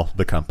sell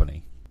the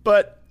company.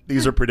 But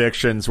these are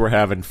predictions. We're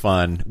having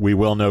fun. We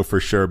will know for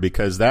sure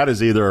because that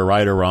is either a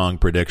right or wrong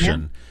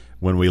prediction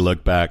when we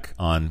look back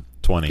on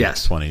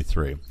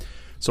 2023.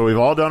 So we've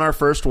all done our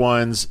first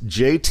ones.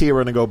 JT, we're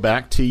going to go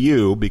back to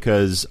you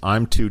because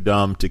I'm too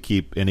dumb to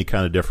keep any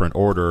kind of different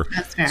order.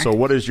 That's fair. So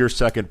what is your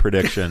second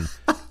prediction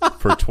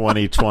for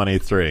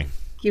 2023?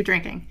 Keep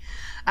drinking.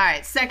 All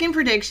right. Second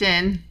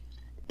prediction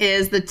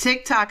is the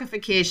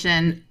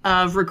TikTokification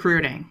of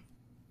recruiting.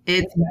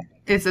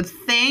 It's a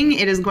thing.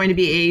 It is going to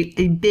be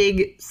a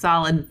big,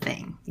 solid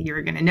thing.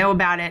 You're going to know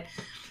about it.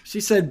 She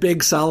said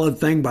big, solid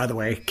thing, by the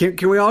way.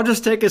 Can we all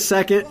just take a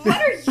second?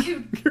 What are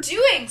you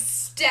doing,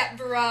 step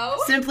bro?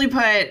 Simply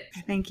put,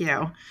 thank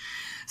you.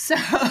 So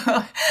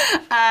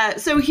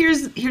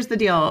here's the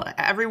deal.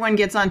 Everyone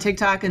gets on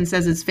TikTok and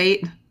says it's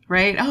fate,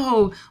 right?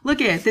 Oh,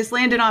 look it. This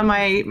landed on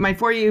my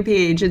For You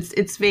page.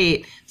 It's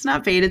fate. It's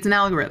not fate. It's an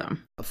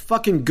algorithm. A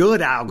fucking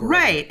good algorithm.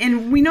 Right.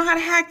 And we know how to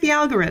hack the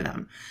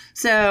algorithm.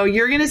 So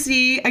you're going to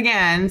see,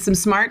 again, some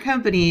smart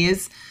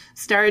companies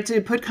start to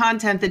put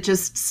content that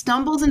just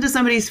stumbles into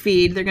somebody's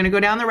feed. They're going to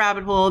go down the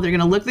rabbit hole. They're going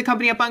to look the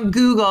company up on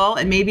Google.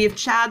 And maybe if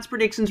Chad's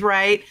prediction's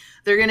right,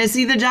 they're going to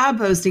see the job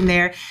posting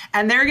there.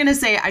 And they're going to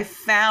say, I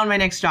found my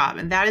next job.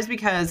 And that is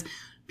because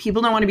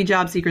people don't want to be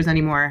job seekers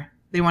anymore.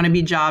 They want to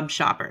be job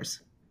shoppers.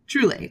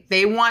 Truly.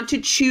 They want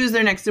to choose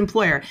their next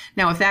employer.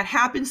 Now, if that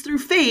happens through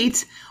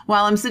fate,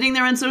 while I'm sitting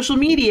there on social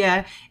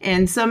media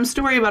and some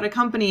story about a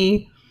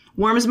company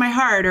warms my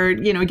heart or,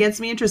 gets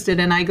me interested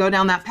and I go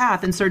down that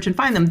path and search and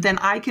find them, then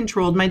I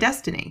controlled my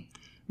destiny,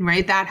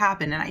 right? That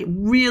happened. And I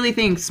really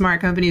think smart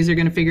companies are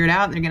going to figure it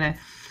out. They're going to,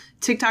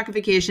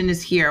 TikTokification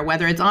is here,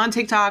 whether it's on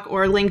TikTok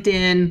or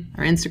LinkedIn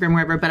or Instagram,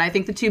 wherever. But I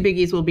think the two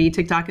biggies will be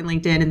TikTok and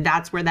LinkedIn. And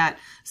that's where that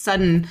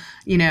sudden,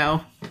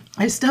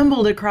 I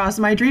stumbled across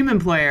my dream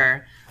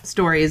employer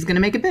story is going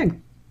to make it big.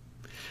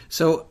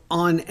 So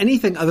on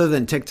anything other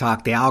than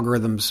TikTok, the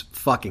algorithms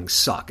fucking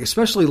suck,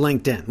 especially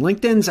LinkedIn.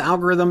 LinkedIn's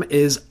algorithm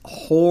is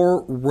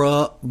horrible.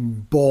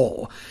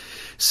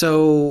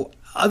 So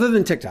other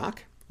than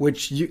TikTok,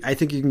 which I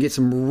think you can get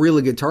some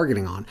really good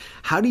targeting on,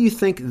 how do you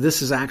think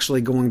this is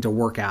actually going to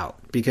work out?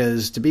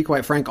 Because to be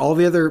quite frank, all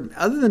the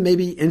other than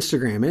maybe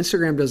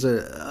Instagram does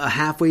a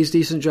halfway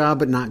decent job,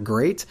 but not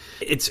great.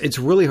 It's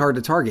really hard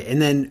to target. And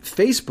then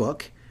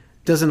Facebook,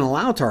 doesn't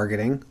allow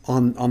targeting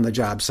on the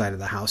job side of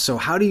the house. So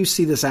how do you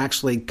see this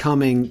actually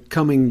coming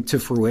to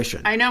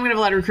fruition? I know I'm going to have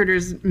a lot of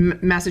recruiters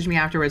message me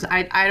afterwards.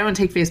 I don't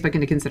take Facebook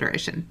into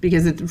consideration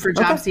because for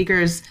job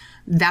seekers,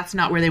 that's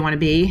not where they want to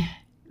be.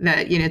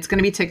 That it's going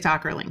to be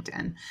TikTok or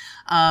LinkedIn.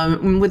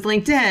 With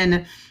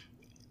LinkedIn,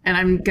 and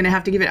I'm going to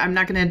have to I'm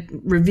not going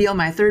to reveal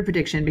my third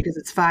prediction because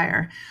it's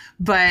fire,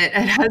 but it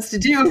has to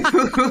do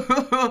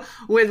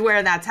with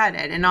where that's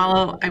headed. And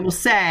all I will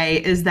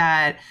say is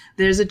that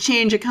there's a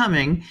change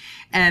coming,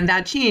 and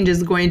that change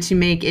is going to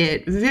make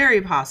it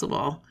very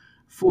possible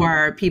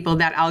for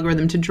that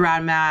algorithm to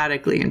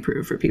dramatically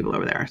improve for people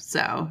over there.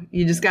 So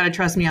you just got to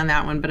trust me on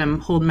that one, but I'm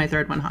holding my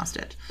third one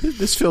hostage.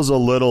 This feels a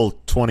little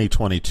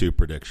 2022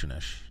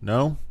 prediction-ish,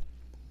 no?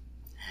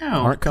 No.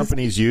 Aren't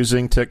companies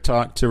using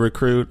TikTok to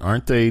recruit?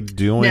 Aren't they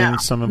doing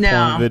some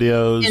employment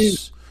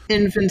videos?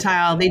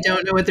 Infantile. They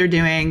don't know what they're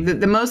doing.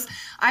 The most,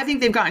 I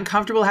think they've gotten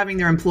comfortable having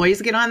their employees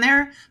get on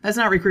there. That's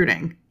not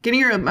recruiting.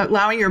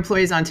 Allowing your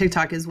employees on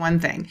TikTok is one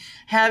thing.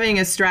 Having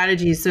a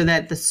strategy so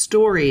that the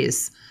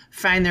stories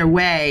find their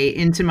way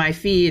into my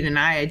feed and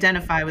I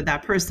identify with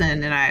that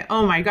person and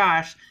oh my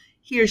gosh,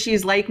 he or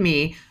she's like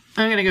me.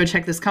 I'm going to go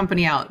check this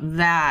company out.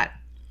 That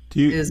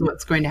is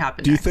what's going to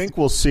happen. Do you think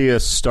we'll see a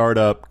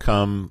startup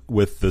come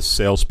with the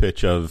sales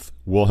pitch of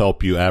we'll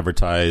help you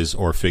advertise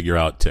or figure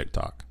out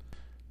TikTok?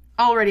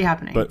 Already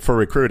happening. But for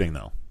recruiting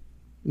though?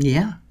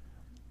 Yeah.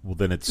 Well,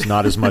 then it's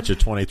not as much a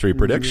 23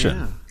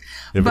 prediction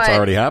if it's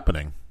already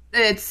happening.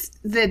 It's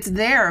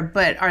there,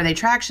 but are they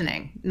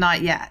tractioning?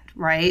 Not yet,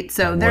 right?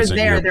 So they're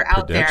there, they're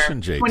out there.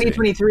 JT.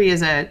 2023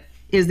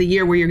 is the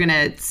year where you're going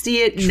to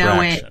see it,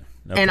 know it,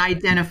 and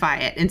identify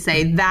it, and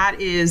say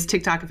that is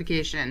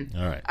TikTokification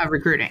of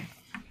recruiting.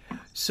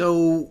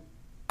 So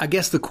I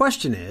guess the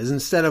question is,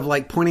 instead of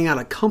pointing out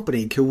a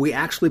company, could we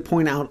actually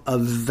point out a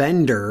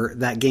vendor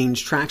that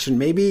gains traction,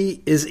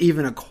 maybe is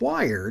even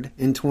acquired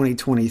in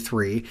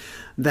 2023,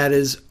 that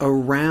is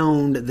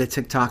around the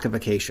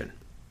TikTokification?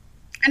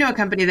 I know a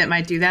company that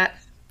might do that.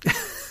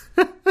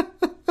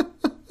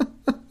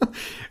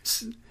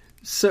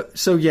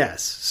 So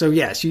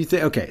yes. You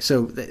think okay?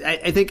 So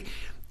I think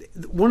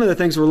one of the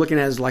things we're looking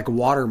at is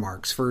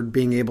watermarks for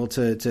being able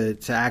to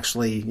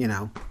actually,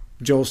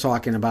 Joel's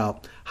talking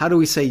about how do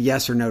we say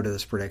yes or no to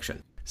this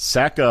prediction?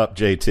 Sack up,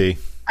 JT.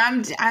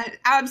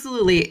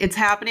 Absolutely, it's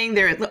happening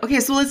there. Okay,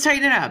 so let's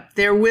tighten it up.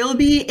 There will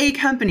be a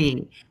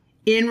company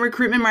in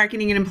recruitment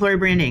marketing and employer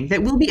branding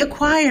that will be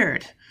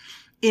acquired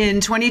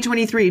in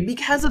 2023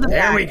 because of the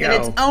fact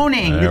that it's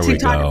owning the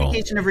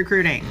TikTokification of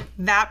recruiting.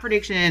 That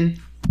prediction.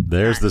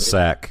 There's the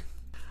sack.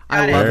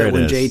 I love it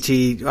when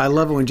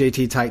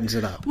JT tightens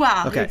it up.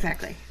 Well,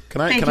 exactly.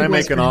 Can I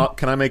make an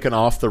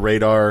off the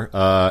radar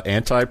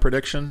anti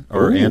prediction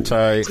or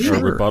anti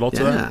rebuttal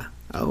to that?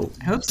 Oh,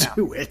 I hope so.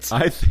 Do it.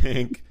 I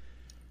think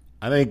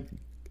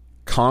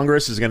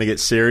Congress is going to get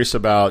serious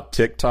about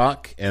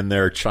TikTok and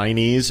their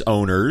Chinese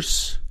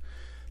owners.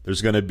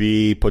 There's going to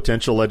be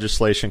potential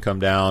legislation come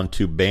down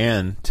to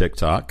ban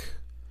TikTok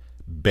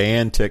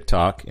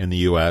in the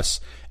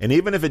U.S. And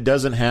even if it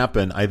doesn't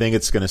happen, I think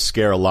it's going to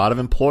scare a lot of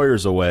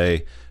employers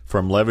away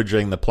from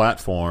leveraging the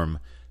platform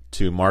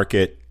to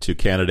market to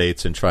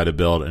candidates and try to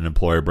build an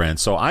employer brand.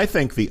 So I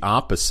think the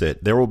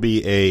opposite. There will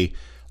be a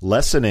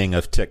lessening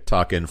of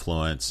TikTok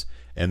influence,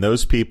 and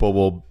those people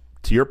will,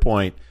 to your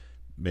point,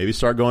 maybe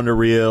start going to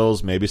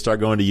Reels, maybe start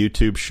going to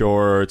YouTube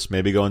Shorts,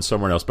 maybe going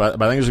somewhere else. But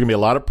I think there's going to be a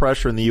lot of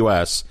pressure in the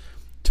U.S.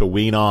 to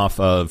wean off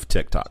of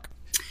TikTok.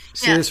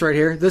 See this right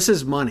here? This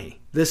is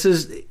money. This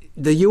is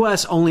the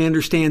U.S. only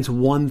understands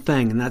one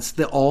thing, and that's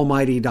the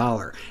almighty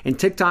dollar. And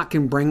TikTok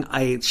can bring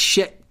a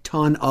shit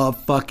ton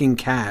of fucking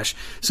cash.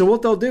 So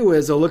what they'll do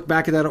is they'll look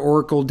back at that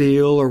Oracle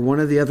deal or one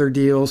of the other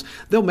deals.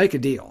 They'll make a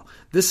deal.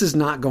 This is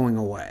not going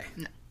away.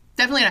 No.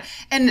 Definitely not.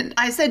 And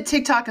I said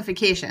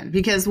TikTokification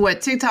because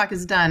what TikTok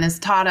has done is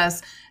taught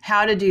us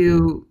how to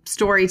do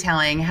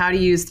storytelling, how to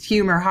use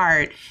humor,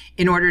 heart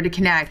in order to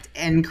connect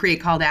and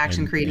create call to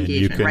action, create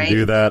engagement. You can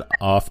do that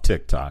off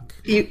TikTok.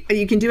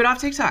 You can do it off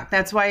TikTok.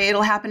 That's why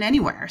it'll happen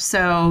anywhere.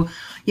 So,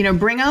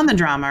 bring on the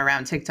drama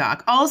around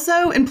TikTok.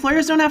 Also,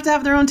 employers don't have to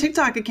have their own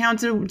TikTok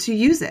account to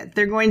use it.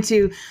 They're going to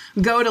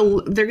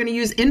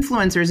use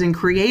influencers and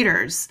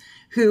creators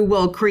who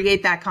will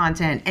create that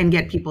content and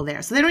get people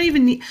there. So they don't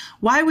even need,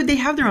 why would they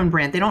have their own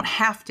brand? They don't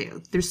have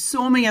to. There's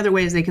so many other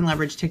ways they can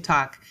leverage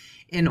TikTok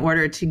in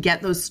order to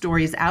get those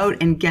stories out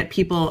and get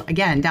people,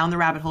 again, down the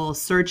rabbit hole,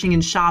 searching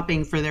and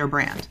shopping for their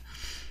brand.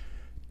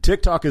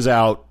 TikTok is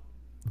out.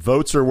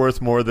 Votes are worth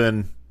more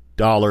than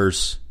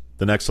dollars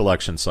the next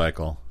election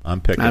cycle.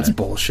 I'm picking That's it.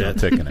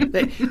 bullshit. I'm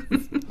picking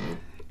it.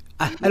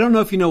 I don't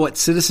know if you know what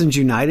Citizens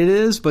United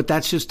is, but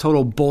that's just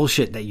total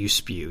bullshit that you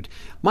spewed.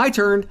 My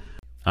turn.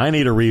 I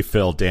need a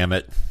refill, damn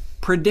it.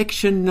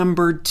 Prediction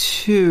number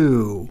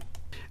 2.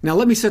 Now,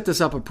 let me set this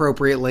up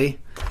appropriately.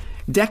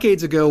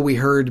 Decades ago, we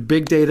heard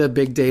big data,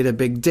 big data,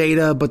 big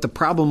data, but the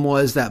problem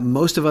was that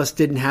most of us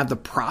didn't have the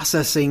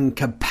processing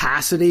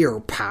capacity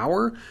or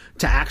power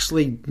to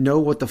actually know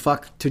what the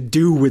fuck to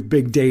do with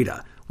big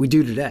data. We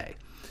do today.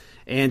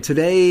 And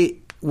today,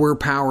 we're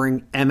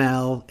powering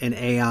ML and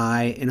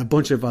AI and a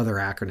bunch of other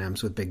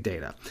acronyms with big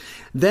data.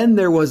 Then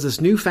there was this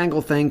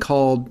newfangled thing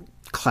called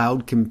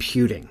cloud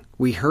computing.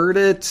 We heard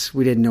it.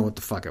 We didn't know what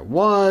the fuck it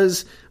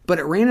was, but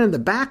it ran in the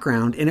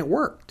background and it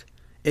worked.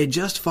 It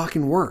just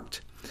fucking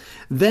worked.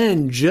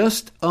 Then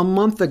just a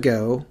month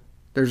ago,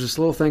 there's this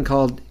little thing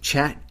called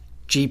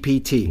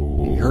ChatGPT.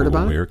 You heard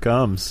about it? Here it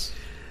comes.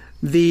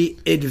 The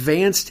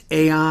advanced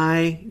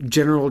AI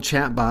general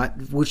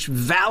chatbot, which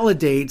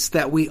validates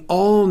that we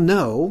all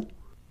know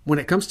when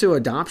it comes to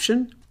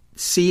adoption,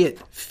 see it,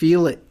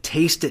 feel it,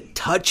 taste it,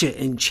 touch it,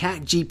 and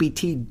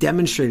ChatGPT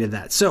demonstrated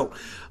that. So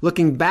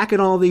looking back at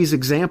all these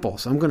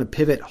examples, I'm going to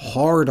pivot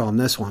hard on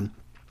this one.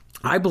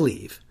 I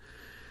believe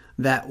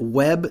that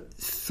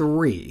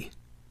Web3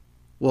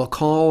 will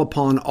call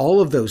upon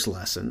all of those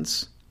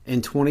lessons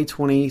in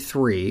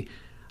 2023.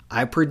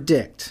 I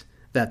predict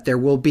that there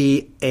will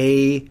be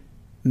a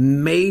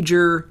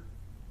major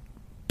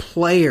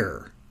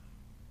player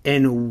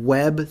in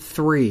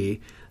Web3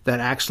 that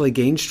actually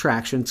gains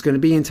traction. It's going to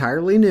be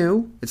entirely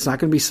new. It's not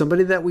going to be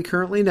somebody that we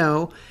currently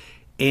know,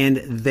 and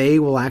they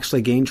will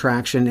actually gain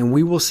traction, and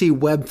we will see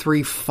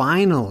Web3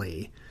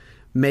 finally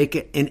make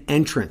an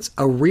entrance,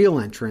 a real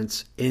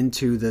entrance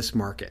into this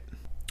market.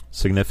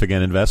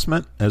 Significant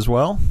investment as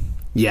well?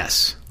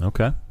 Yes.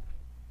 Okay.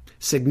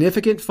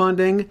 Significant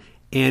funding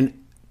and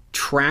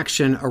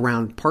traction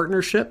around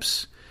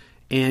partnerships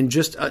and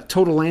just a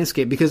total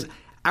landscape, because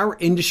our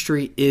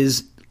industry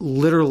is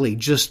literally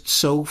just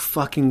so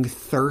fucking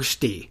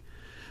thirsty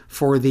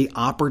for the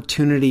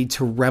opportunity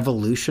to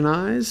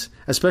revolutionize,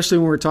 especially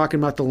when we're talking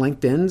about the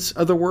LinkedIns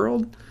of the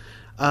world.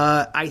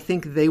 I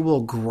think they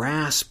will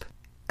grasp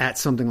at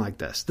something like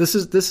this. This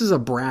is a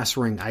brass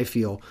ring, I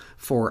feel,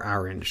 for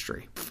our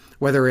industry.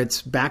 Whether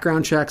it's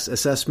background checks,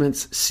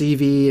 assessments,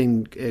 CV,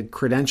 and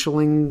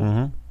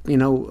credentialing,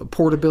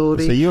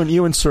 portability. So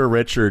you and Sir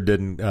Richard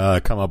didn't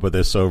come up with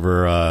this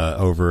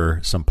over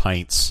some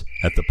pints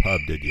at the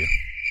pub, did you?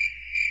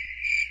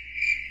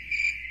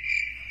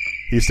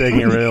 He's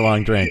taking a really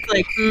long drink.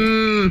 Like,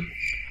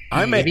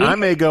 I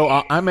may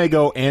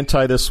go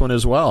anti this one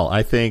as well.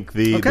 I think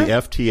the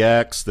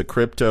FTX, the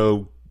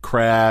crypto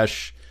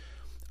crash,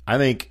 I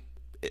think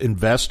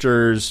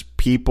investors,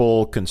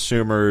 people,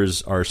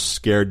 consumers are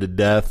scared to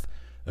death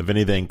of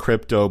anything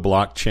crypto,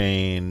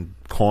 blockchain,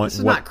 coin. This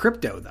is not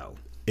crypto though.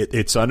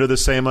 It's under the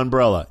same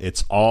umbrella.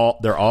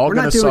 They're all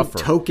going to suffer.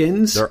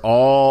 Tokens. They're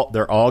all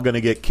going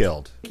to get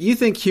killed. You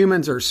think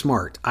humans are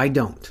smart? I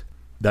don't.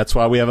 That's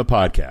why we have a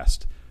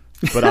podcast.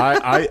 But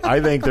I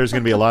think there's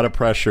going to be a lot of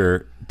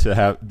pressure to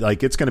have,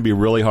 like, it's going to be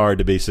really hard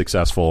to be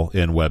successful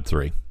in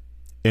Web3,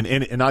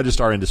 in not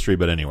just our industry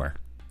but anywhere.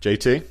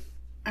 JT?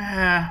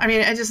 I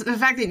mean, the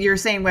fact that you're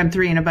saying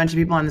Web3 and a bunch of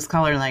people on this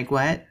call are like,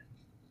 what?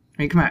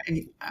 I mean,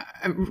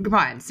 come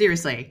on,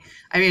 seriously.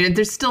 I mean,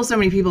 there's still so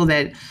many people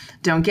that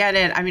don't get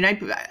it. I mean,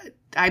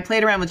 I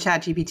played around with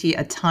ChatGPT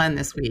a ton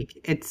this week.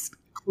 It's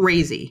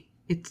crazy.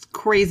 It's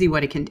crazy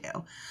what it can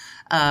do.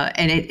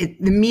 And it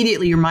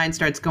immediately your mind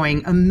starts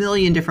going a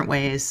million different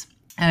ways.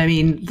 I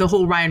mean, the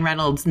whole Ryan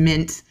Reynolds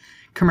Mint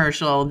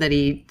commercial that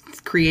he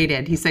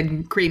created, he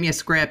said, create me a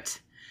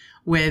script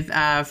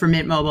for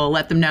Mint Mobile,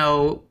 let them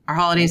know our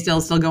holiday sale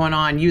is still going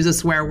on, use a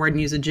swear word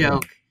and use a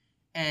joke.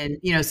 And,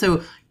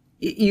 so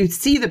you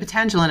see the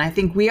potential. And I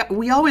think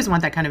we always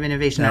want that kind of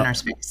innovation in our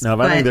space. Now,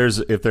 I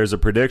think if there's a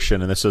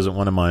prediction, and this isn't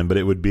one of mine, but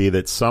it would be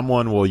that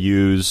someone will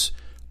use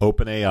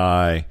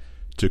OpenAI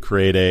to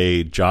create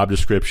a job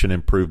description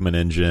improvement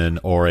engine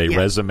or a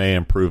resume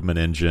improvement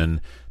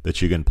engine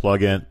that you can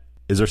plug in.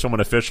 Is there someone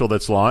official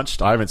that's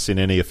launched? I haven't seen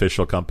any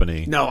official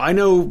company. No, I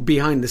know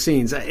behind the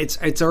scenes.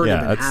 It's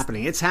already been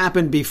happening. It's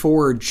happened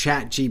before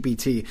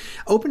ChatGPT.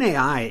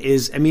 OpenAI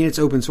it's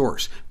open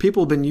source.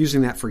 People have been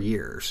using that for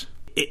years.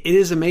 It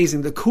is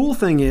amazing. The cool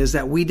thing is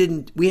that we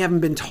haven't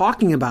been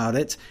talking about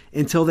it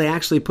until they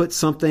actually put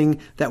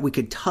something that we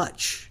could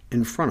touch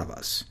in front of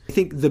us. I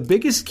think the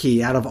biggest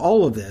key out of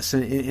all of this,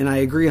 and I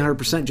agree 100%,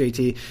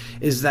 JT,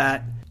 is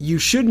that you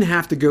shouldn't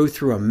have to go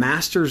through a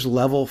master's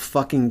level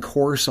fucking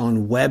course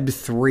on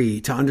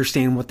Web3 to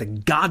understand what the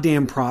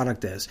goddamn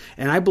product is.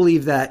 And I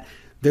believe that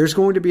there's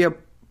going to be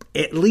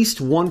at least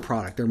one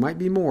product, there might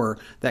be more,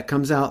 that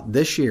comes out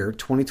this year,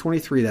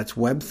 2023, that's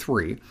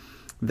Web3,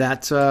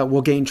 that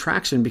will gain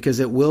traction because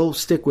it will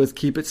stick with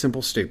keep it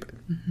simple, stupid.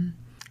 Mm-hmm.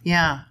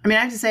 Yeah. I mean,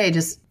 I have to say,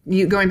 just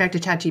you going back to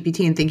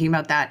ChatGPT and thinking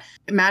about that,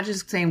 imagine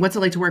saying, what's it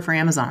like to work for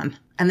Amazon?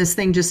 And this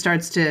thing just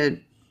starts to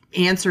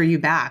answer you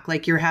back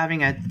like you're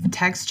having a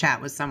text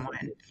chat with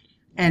someone.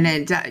 And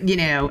it,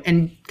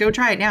 and go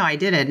try it now. I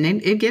did it,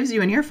 and it gives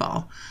you an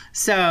earful.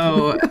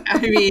 So, I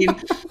mean,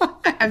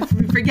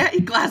 forget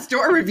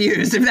Glassdoor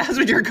reviews if that's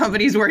what your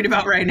company's worried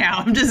about right now.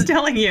 I'm just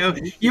telling you,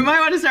 you might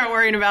want to start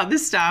worrying about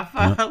this stuff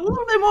a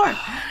little bit more.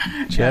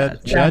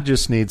 Chad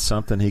just needs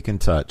something he can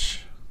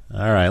touch.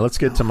 All right, let's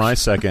get to my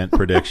second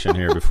prediction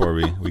here before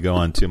we go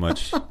on too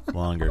much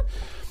longer.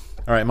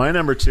 All right, my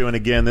number 2, and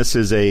again, this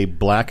is a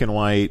black and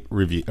white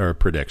review or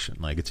prediction.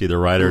 Like it's either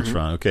right or it's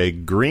wrong. Okay,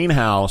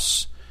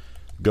 Greenhouse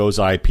goes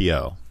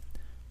IPO.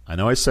 I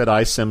know I said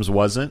iCIMS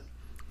wasn't,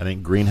 I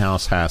think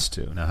Greenhouse has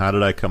to. Now, how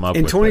did I come up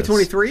with this? In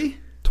 2023?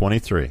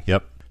 23,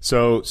 yep.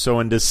 So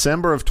in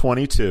December of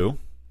 22,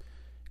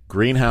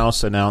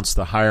 Greenhouse announced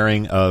the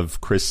hiring of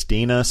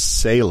Christina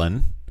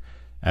Salen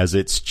as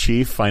its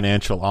chief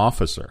financial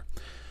officer.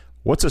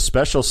 What's a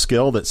special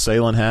skill that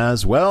Salen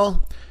has?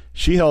 Well,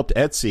 she helped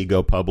Etsy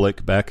go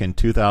public back in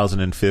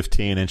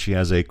 2015, and she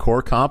has a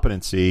core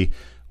competency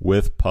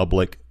with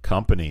public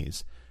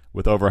companies.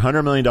 With over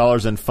 $100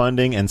 million in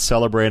funding and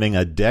celebrating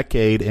a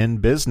decade in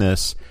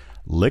business,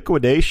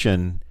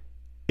 liquidation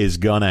is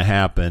going to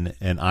happen,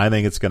 and I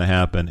think it's going to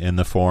happen in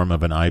the form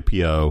of an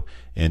IPO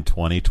in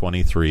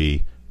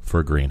 2023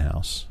 for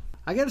Greenhouse.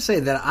 I got to say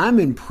that I'm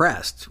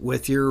impressed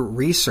with your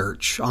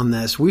research on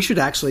this. We should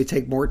actually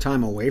take more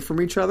time away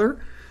from each other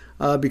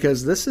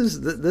because this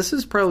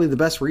is probably the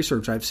best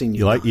research I've seen.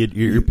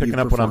 You're picking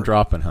up what I'm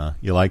dropping, huh?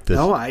 You like this?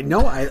 No,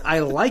 I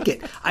like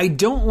it. I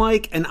don't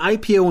like an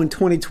IPO in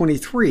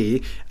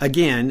 2023.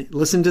 Again,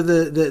 listen to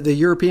the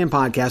European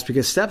podcast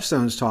because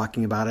Stepstone's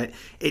talking about it.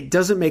 It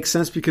doesn't make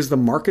sense because the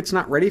market's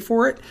not ready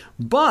for it.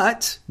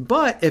 But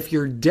if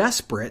you're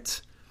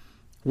desperate,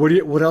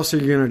 what else are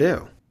you going to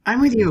do? I'm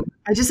with you.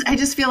 I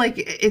just feel like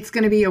it's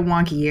going to be a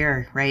wonky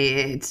year, right?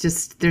 It's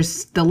just the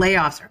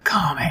layoffs are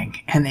coming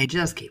and they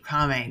just keep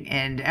coming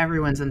and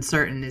everyone's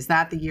uncertain. Is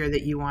that the year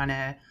that you want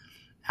to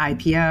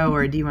IPO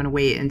or do you want to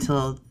wait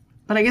until?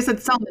 But I guess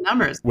it's selling the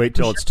numbers. Wait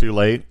till it's too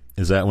late.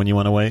 Is that when you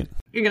want to wait?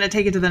 You're going to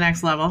take it to the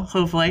next level.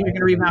 Hopefully, you're going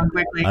to rebound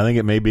quickly. I think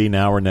it may be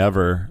now or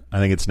never. I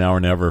think it's now or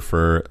never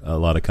for a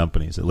lot of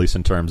companies, at least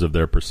in terms of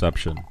their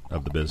perception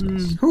of the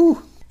business.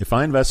 If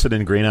I invested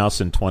in Greenhouse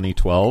in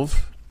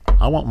 2012.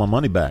 I want my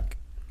money back.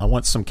 I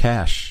want some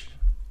cash.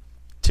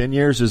 10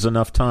 years is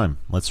enough time.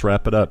 Let's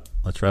wrap it up.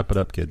 Let's wrap it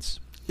up, kids.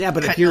 Yeah,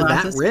 but if you're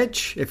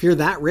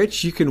that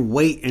rich, you can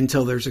wait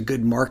until there's a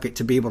good market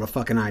to be able to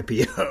fucking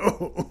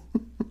IPO.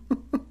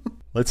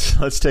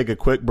 Let's take a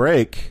quick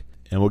break,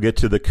 and we'll get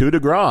to the coup de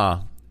grace,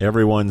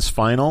 everyone's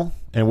final.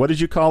 And what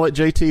did you call it,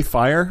 JT?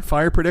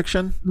 Fire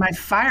prediction? My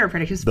fire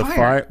prediction is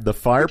fire. The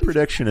fire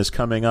prediction is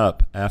coming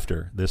up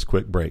after this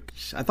quick break.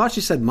 I thought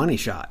you said money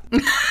shot.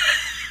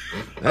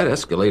 That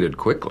escalated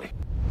quickly.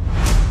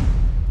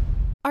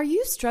 Are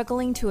you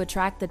struggling to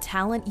attract the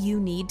talent you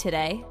need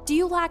today? Do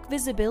you lack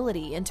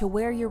visibility into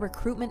where your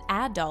recruitment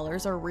ad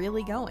dollars are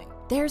really going?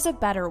 There's a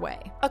better way.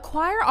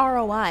 Acquire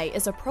ROI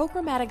is a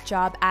programmatic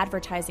job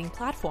advertising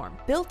platform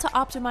built to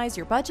optimize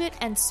your budget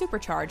and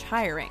supercharge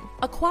hiring.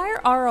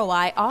 Acquire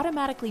ROI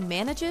automatically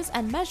manages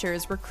and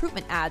measures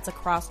recruitment ads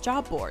across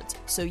job boards,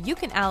 so you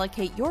can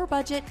allocate your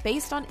budget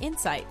based on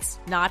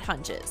insights, not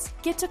hunches.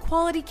 Get to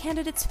quality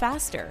candidates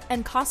faster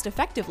and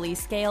cost-effectively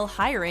scale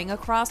hiring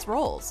across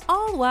roles,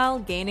 all while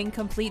gaining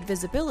complete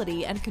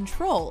visibility and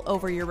control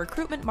over your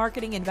recruitment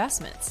marketing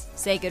investments.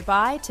 Say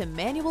goodbye to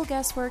manual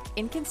guesswork,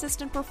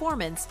 inconsistent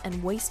performance,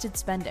 and wasted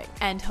spending.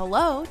 And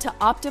hello to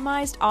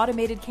optimized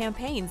automated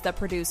campaigns that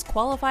produce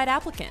qualified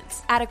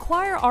applicants. At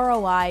Acquire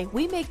ROI,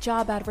 we make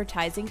job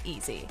advertising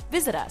easy.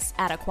 Visit us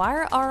at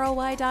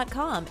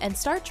acquireroi.com and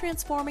start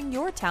transforming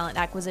your talent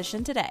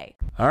acquisition today.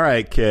 All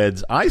right,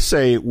 kids. I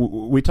say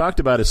we talked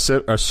about a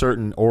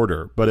certain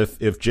order, but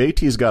if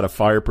JT's got a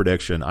fire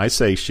prediction, I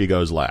say she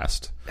goes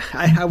last.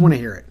 I want to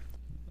hear it.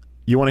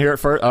 You want to hear it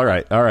first? All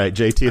right,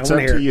 JT, it's up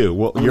to you.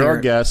 Well, you're our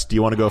guest. Do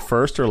you want to go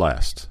first or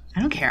last? I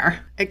don't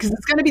care because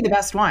it's going to be the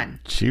best one.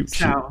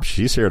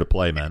 She's here to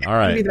play, man. All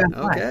right.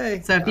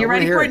 Okay. So if you're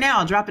ready for it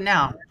now, drop it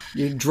now.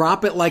 You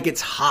drop it like it's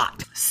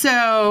hot.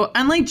 So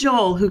unlike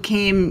Joel, who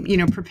came,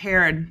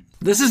 prepared.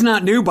 This is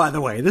not new, by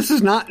the way. This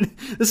is not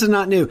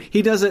new.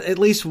 He does it at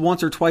least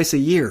once or twice a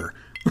year.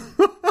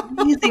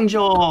 Amazing,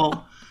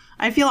 Joel.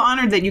 I feel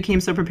honored that you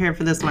came so prepared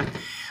for this one.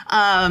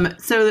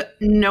 So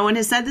no one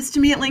has said this to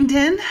me at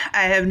LinkedIn.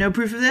 I have no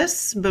proof of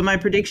this, but my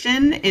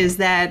prediction is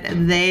that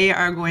they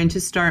are going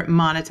to start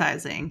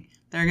monetizing.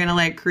 They're going to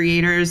let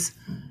creators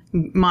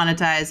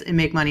monetize and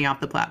make money off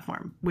the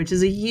platform, which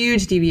is a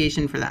huge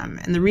deviation for them.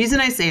 And the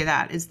reason I say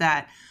that is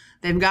that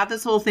they've got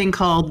this whole thing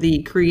called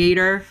the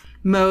creator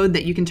mode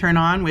that you can turn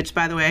on, which,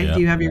 by the way,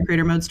 do you have your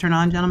creator modes turned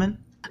on, gentlemen?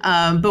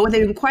 But what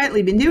they've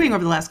quietly been doing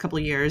over the last couple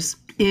of years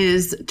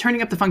is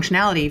turning up the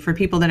functionality for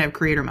people that have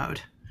creator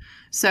mode.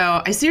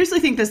 So I seriously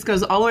think this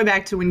goes all the way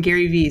back to when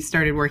Gary Vee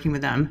started working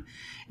with them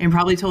and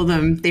probably told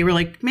them, they were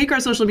like, make our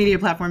social media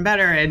platform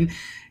better. And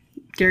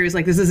Gary was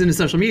like, this isn't a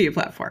social media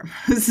platform.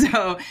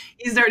 So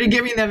he started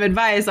giving them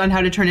advice on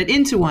how to turn it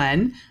into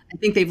one. I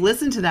think they've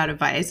listened to that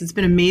advice. It's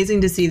been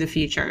amazing to see the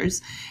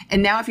features.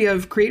 And now if you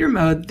have creator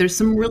mode, there's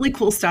some really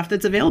cool stuff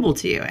that's available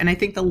to you. And I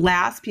think the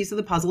last piece of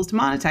the puzzle is to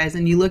monetize.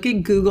 And you look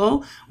at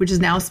Google, which is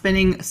now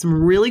spending some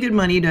really good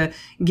money to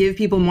give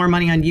people more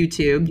money on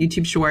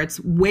YouTube Shorts,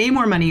 way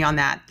more money on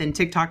that than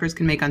TikTokers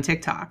can make on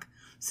TikTok.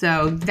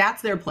 So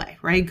that's their play,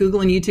 right?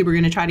 Google and YouTube are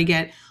going to try to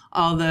get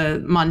all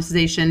the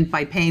monetization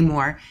by paying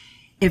more.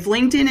 If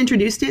LinkedIn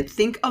introduced it,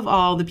 think of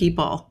all the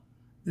people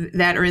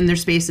that are in their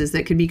spaces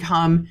that could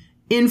become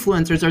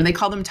influencers, or they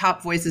call them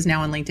top voices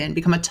now on LinkedIn,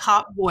 become a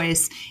top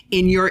voice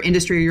in your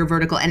industry or your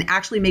vertical and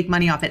actually make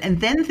money off it. And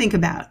then think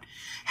about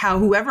how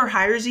whoever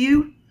hires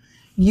you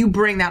you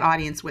bring that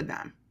audience with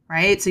them,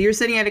 right? So you're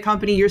sitting at a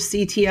company, you're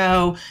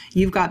CTO,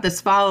 you've got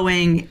this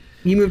following,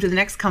 you move to the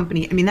next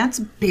company. I mean, that's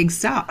big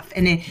stuff.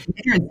 And if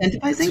you're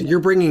incentivizing. So you're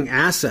bringing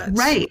assets.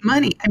 Right,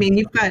 money. I mean,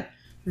 you've got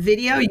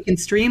video, you can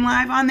stream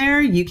live on there.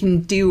 You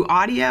can do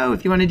audio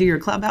if you want to do your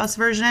Clubhouse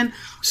version.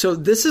 So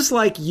this is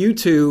like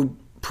YouTube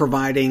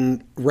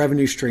providing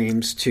revenue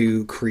streams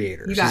to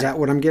creators. Is that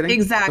what I'm getting?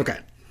 Exactly.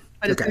 Okay.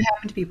 But it's going to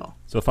happen to people.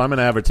 So if I'm an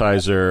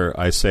advertiser,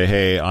 I say,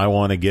 hey, I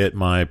want to get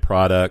my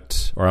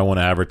product or I want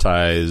to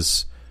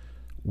advertise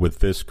with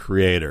this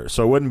creator.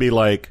 So it wouldn't be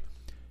like,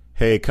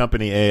 hey,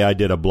 company A, I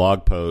did a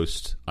blog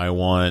post. I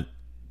want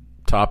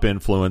top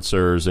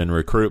influencers in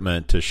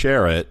recruitment to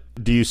share it.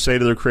 Do you say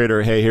to the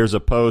creator, hey, here's a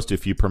post.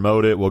 If you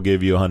promote it, we'll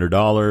give you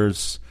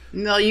 $100?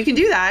 No, you can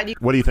do that.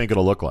 What do you think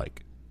it'll look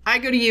like? I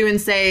go to you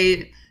and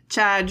say,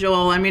 Chad,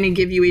 Joel, I'm going to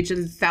give you each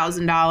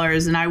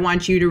 $1,000 and I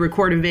want you to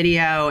record a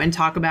video and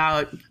talk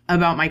about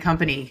my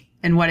company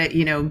and what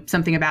it,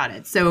 something about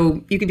it.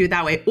 So you can do it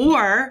that way.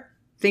 Or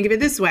think of it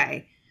this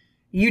way.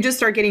 You just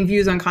start getting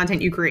views on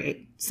content you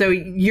create. So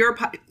your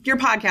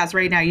podcast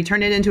right now, you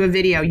turn it into a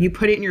video, you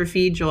put it in your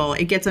feed, Joel,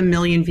 it gets 1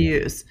 million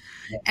views.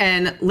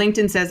 And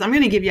LinkedIn says, I'm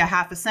going to give you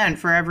 50 cents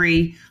for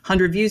every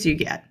 100 views you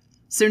get.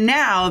 So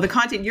now the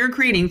content you're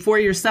creating for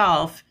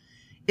yourself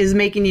is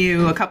making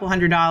you a couple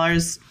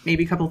 $100,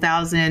 maybe a couple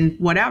thousand,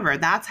 whatever.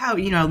 That's how,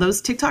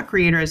 those TikTok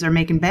creators are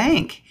making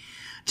bank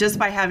just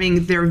by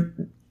having their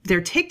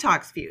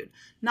TikToks viewed,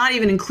 not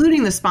even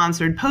including the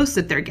sponsored posts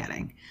that they're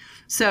getting.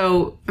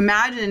 So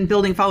imagine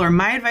building follower.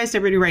 My advice to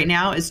everybody right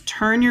now is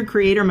turn your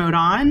creator mode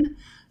on,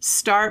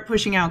 start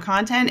pushing out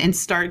content, and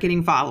start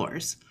getting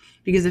followers.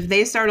 Because if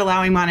they start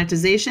allowing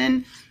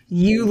monetization,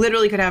 you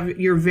literally could have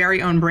your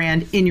very own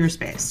brand in your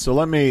space. So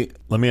let me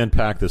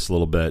unpack this a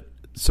little bit.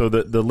 So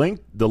the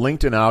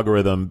LinkedIn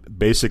algorithm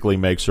basically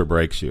makes or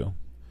breaks you.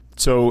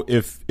 So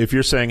if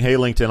you're saying, hey,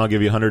 LinkedIn, I'll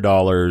give you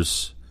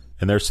 $100,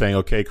 and they're saying,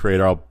 okay,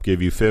 creator, I'll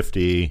give you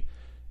 50,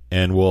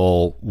 and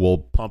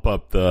we'll pump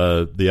up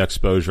the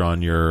exposure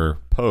on your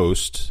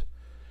post,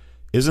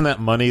 isn't that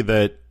money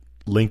that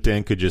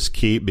LinkedIn could just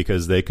keep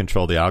because they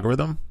control the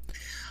algorithm?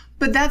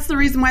 But that's the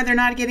reason why they're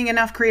not getting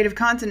enough creative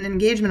content and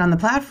engagement on the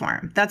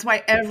platform. That's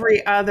why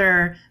every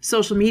other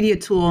social media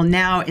tool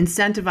now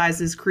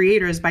incentivizes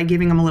creators by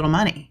giving them a little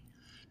money.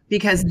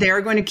 Because they're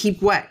going to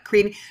keep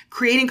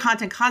creating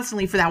content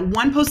constantly for that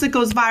one post that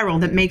goes viral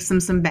that makes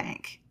them some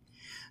bank.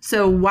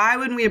 So why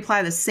wouldn't we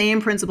apply the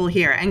same principle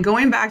here? And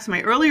going back to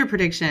my earlier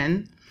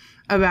prediction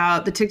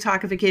about the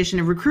TikTokification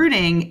of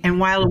recruiting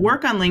and why it'll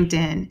work on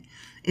LinkedIn,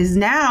 is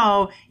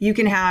now you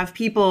can have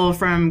people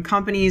from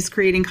companies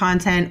creating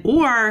content,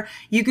 or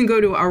you can go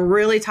to a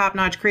really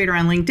top-notch creator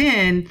on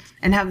LinkedIn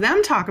and have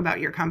them talk about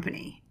your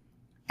company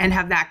and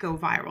have that go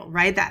viral,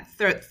 right? That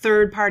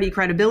third-party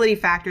credibility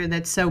factor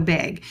that's so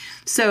big.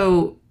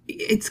 So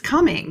it's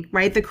coming,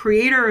 right?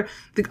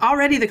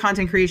 Already the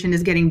content creation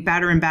is getting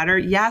better and better.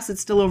 Yes,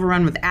 it's still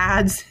overrun with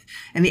ads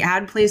and the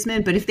ad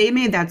placement, but if they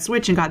made that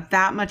switch and got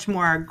that much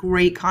more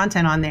great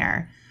content on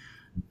there,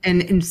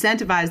 and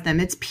incentivize them,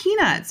 it's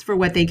peanuts for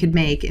what they could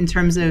make in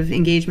terms of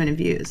engagement and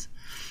views.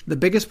 The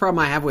biggest problem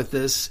I have with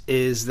this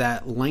is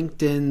that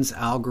LinkedIn's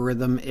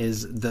algorithm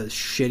is the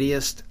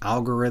shittiest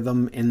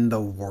algorithm in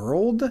the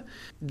world.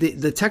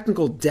 The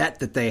technical debt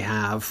that they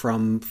have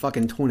from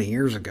fucking 20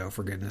 years ago,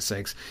 for goodness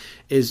sakes,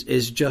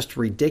 is just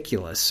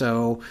ridiculous.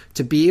 So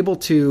to be able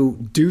to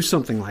do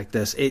something like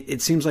this,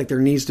 it seems like there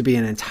needs to be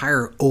an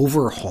entire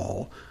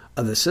overhaul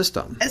of the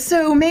system.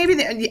 So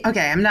maybe,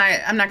 I'm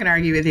not going to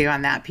argue with you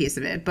on that piece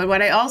of it. But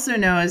what I also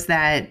know is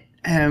that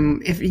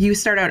if you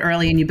start out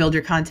early and you build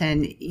your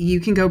content,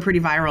 you can go pretty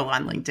viral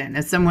on LinkedIn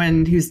as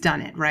someone who's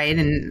done it, right?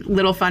 And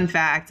little fun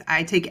fact,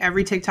 I take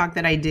every TikTok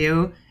that I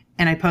do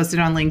and I post it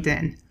on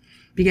LinkedIn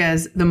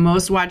because the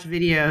most watched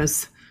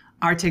videos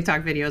are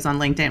TikTok videos on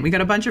LinkedIn. We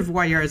got a bunch of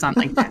voyeurs on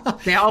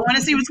LinkedIn. They all want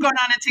to see what's going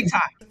on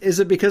TikTok. Is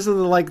it because of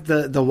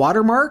the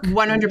watermark?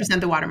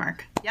 100% the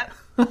watermark. Yep.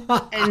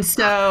 And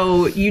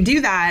so you do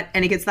that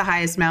and it gets the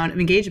highest amount of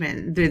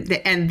engagement.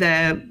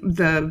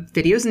 The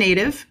video's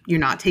native. You're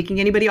not taking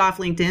anybody off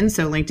LinkedIn.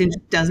 So LinkedIn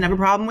doesn't have a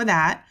problem with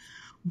that,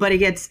 but it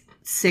gets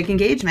sick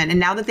engagement. And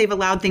now that they've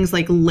allowed things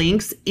like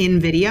links in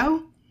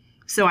video,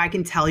 so I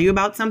can tell you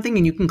about something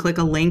and you can click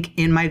a link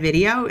in my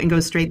video and go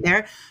straight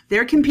there,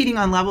 they're competing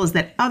on levels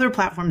that other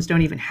platforms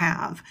don't even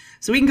have.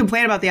 So we can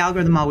complain about the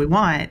algorithm all we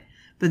want,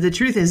 but the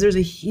truth is there's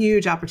a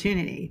huge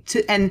opportunity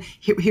and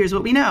here's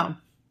what we know.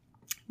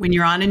 When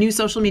you're on a new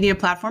social media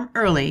platform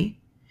early,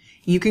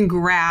 you can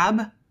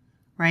grab,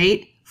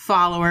 right,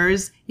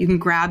 followers. You can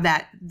grab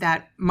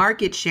that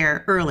market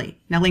share early.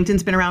 Now,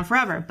 LinkedIn's been around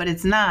forever, but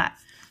it's not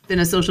been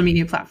a social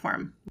media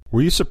platform.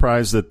 Were you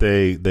surprised that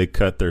they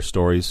cut their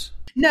stories?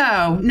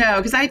 No,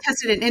 because I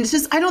tested it. And it's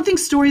just, I don't think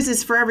stories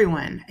is for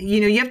everyone.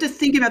 You have to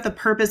think about the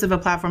purpose of a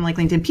platform like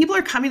LinkedIn. People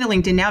are coming to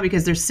LinkedIn now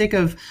because they're sick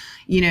of,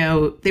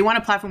 they want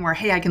a platform where,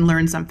 hey, I can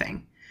learn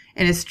something.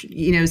 And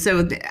it's,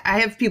 so I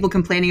have people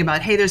complaining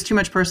about, hey, there's too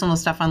much personal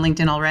stuff on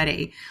LinkedIn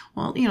already.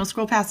 Well,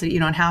 scroll past it. You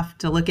don't have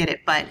to look at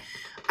it. But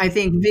I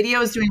think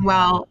video is doing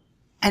well.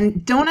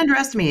 And don't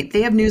underestimate,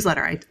 they have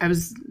newsletter. I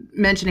was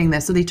mentioning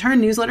this. So they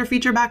turned newsletter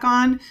feature back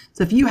on.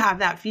 So if you have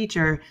that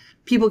feature,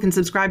 people can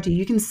subscribe to.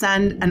 You can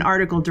send an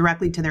article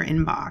directly to their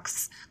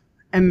inbox.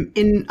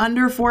 In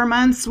under 4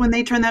 months, when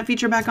they turned that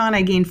feature back on,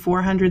 I gained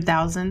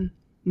 400,000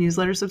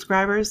 newsletter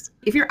subscribers.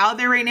 If you're out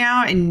there right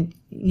now and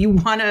you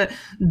want to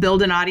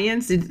build an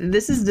audience,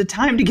 this is the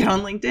time to get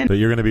on LinkedIn. But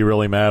you're going to be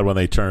really mad when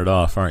they turn it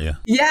off, aren't you?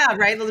 Yeah,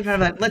 right.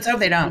 Let's hope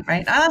they don't,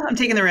 right? I'm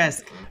taking the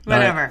risk.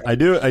 Whatever. I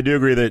do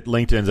agree that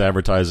LinkedIn's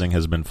advertising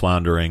has been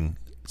floundering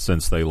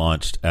since they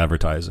launched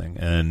advertising,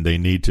 and they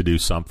need to do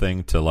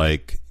something to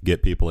like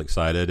get people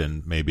excited,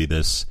 and maybe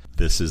this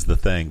is the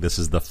thing. This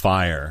is the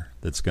fire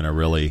that's going to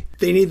really...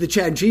 They need the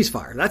Chad Cheese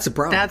fire. That's the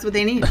problem. That's what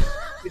they need,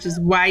 which is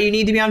why you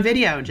need to be on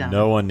video, John.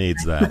 No one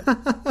needs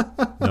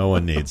that. No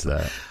one needs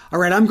that. All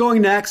right, I'm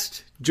going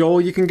next.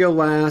 Joel, you can go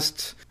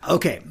last.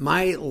 Okay,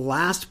 my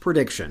last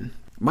prediction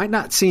might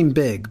not seem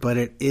big, but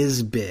it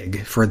is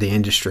big for the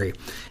industry,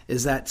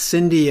 is that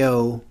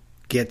Syndio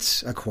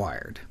gets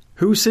acquired.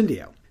 Who's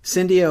Syndio?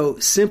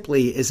 Syndio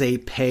simply is a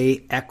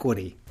pay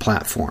equity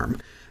platform.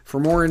 For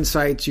more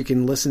insights, you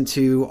can listen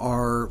to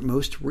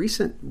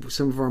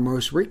some of our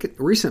most recent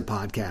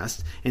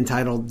podcasts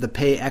entitled The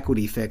Pay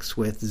Equity Fix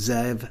with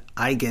Zev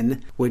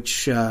Eigen,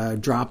 which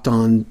dropped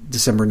on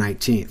December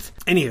 19th.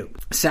 Anywho,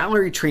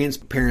 salary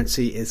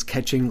transparency is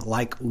catching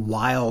like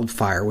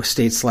wildfire, with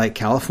states like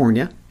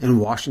California and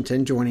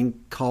Washington joining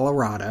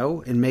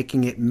Colorado and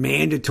making it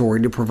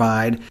mandatory to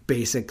provide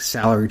basic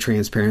salary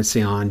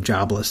transparency on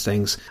job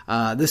listings.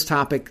 This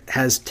topic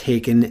has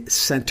taken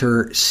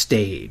center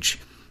stage.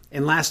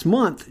 And last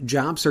month,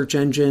 job search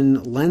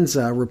engine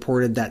Lensa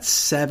reported that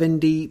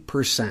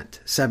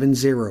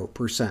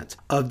 70%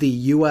 of the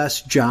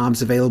U.S.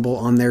 jobs available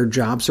on their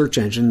job search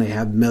engine, they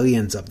have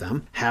millions of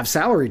them, have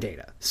salary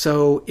data.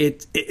 So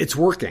it's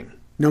working.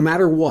 No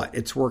matter what,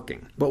 it's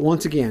working. But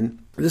once again,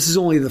 this is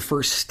only the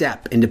first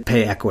step into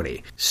pay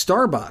equity.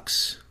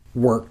 Starbucks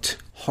worked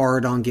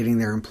hard on getting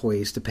their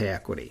employees to pay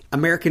equity.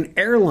 American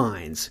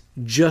Airlines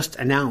just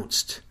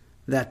announced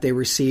that they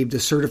received a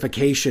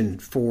certification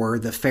for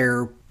the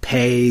Fair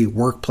Pay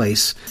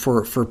workplace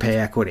for pay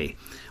equity.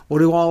 What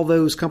do all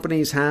those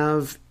companies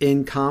have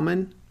in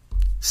common?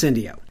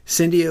 Syndio.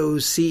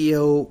 Syndio's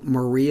CEO,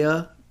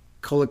 Maria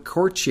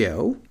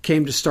Colacorcio,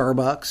 came to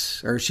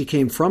Starbucks, or she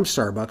came from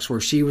Starbucks, where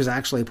she was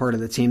actually part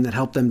of the team that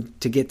helped them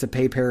to get to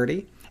pay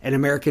parity. And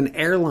American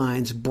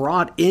Airlines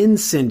brought in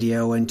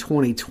Syndio in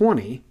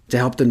 2020 to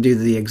help them do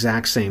the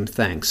exact same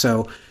thing.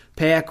 So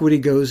pay equity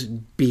goes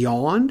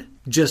beyond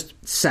just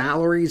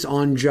salaries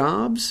on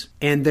jobs,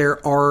 and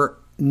there are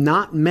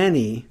not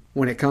many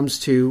when it comes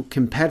to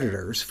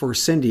competitors for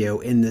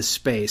Syndio in this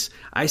space.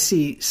 I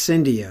see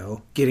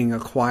Syndio getting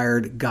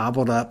acquired,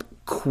 gobbled up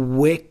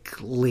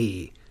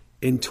quickly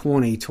in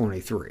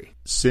 2023.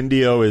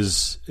 Syndio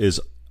is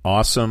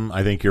awesome.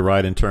 I think you're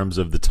right in terms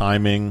of the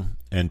timing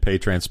and pay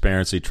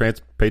transparency.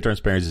 Pay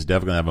transparency is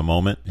definitely going to have a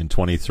moment in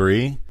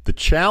 23. The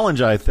challenge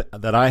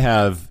that I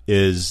have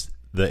is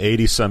the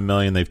 80-some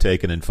million they've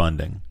taken in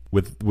funding.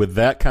 With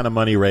that kind of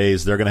money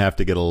raised, they're going to have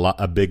to get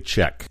a big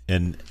check.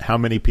 And how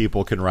many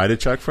people can write a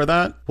check for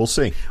that? We'll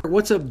see.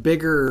 What's a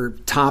bigger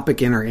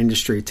topic in our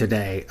industry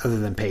today other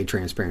than pay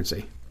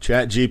transparency?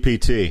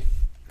 ChatGPT.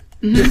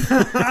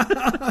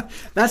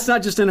 That's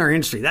not just in our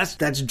industry.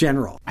 That's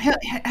general.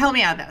 Help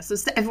me out though. So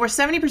if we're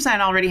 70%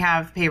 already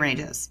have pay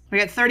ranges, we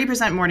got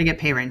 30% more to get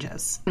pay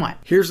ranges. What?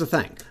 Here's the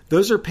thing.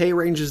 Those are pay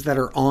ranges that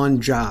are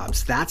on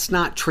jobs. That's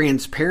not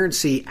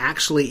transparency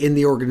actually in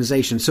the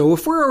organization. So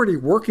if we're already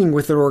working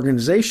with an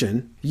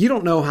organization, you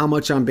don't know how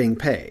much I'm being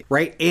paid,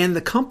 right? And the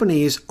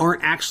companies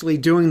aren't actually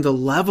doing the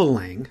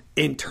leveling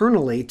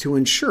internally to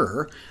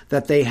ensure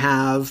that they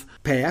have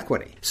pay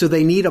equity. So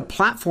they need a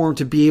platform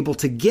to be able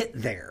to get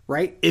there,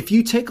 right? If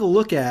you take a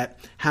look at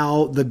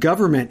how the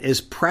government is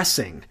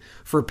pressing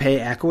for pay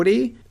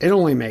equity, it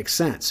only makes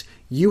sense.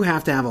 You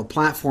have to have a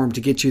platform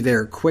to get you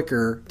there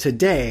quicker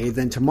today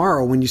than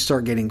tomorrow when you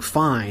start getting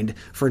fined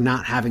for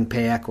not having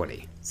pay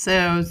equity.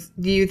 So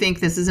do you think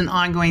this is an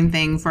ongoing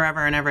thing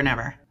forever and ever and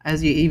ever?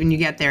 As you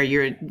get there,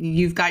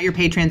 you've got your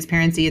pay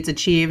transparency, it's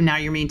achieved. Now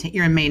you're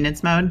in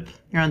maintenance mode.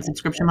 You're on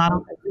subscription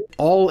model.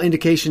 All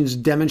indications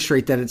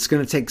demonstrate that it's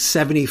going to take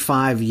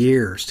 75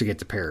 years to get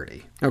to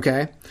parity.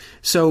 Okay.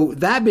 So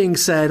that being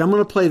said, I'm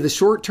going to play the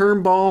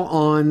short-term ball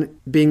on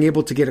being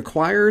able to get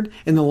acquired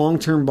and the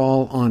long-term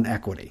ball on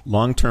equity.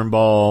 Long-term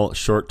ball,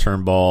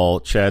 short-term ball.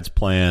 Chad's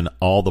playing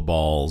all the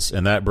balls.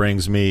 And that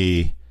brings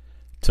me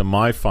to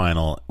my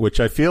final, which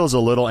I feel is a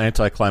little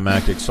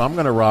anticlimactic. So I'm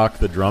going to rock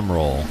the drum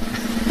roll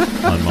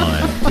on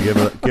mine to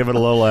give it a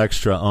little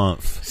extra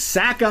oomph.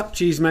 Sack up,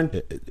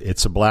 Cheeseman.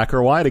 It's a black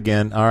or white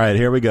again. All right,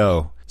 here we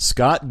go.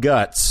 Scott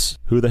Gutz.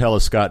 Who the hell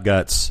is Scott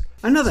Gutz?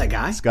 I know that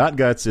guy. Scott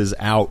Gutz is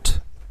out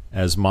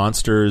as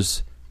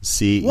Monster's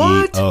CEO.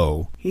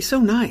 What? He's so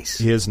nice.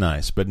 He is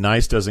nice, but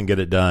nice doesn't get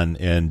it done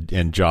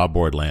in job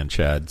board land,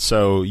 Chad.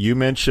 So you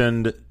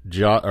mentioned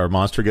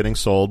Monster getting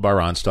sold by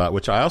Randstad,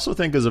 which I also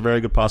think is a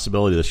very good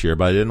possibility this year,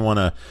 but I didn't want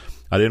to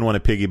I didn't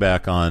want to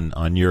piggyback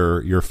on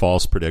your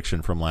false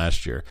prediction from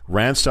last year.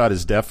 Randstad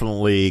is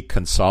definitely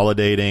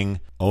consolidating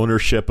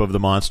ownership of the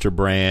Monster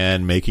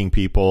brand, making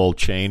people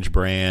change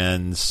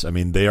brands. I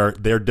mean, they're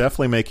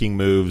definitely making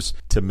moves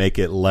to make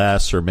it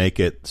less or make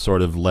it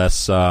sort of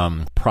less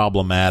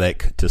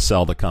problematic to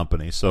sell the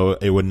company. So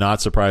it would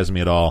not surprise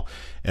me at all.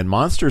 And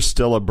Monster's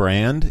still a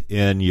brand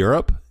in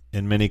Europe,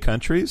 in many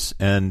countries,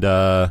 and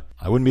I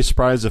wouldn't be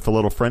surprised if a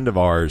little friend of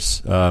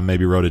ours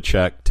maybe wrote a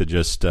check to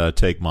just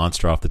take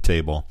Monster off the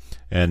table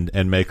and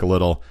make a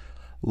little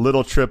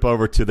trip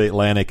over to the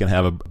Atlantic and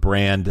have a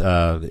brand,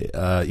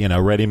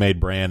 ready-made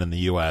brand in the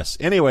U.S.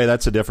 Anyway,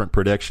 that's a different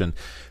prediction.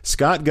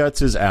 Scott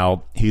Gutz is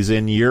out. He's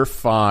in year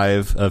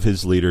 5 of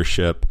his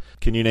leadership.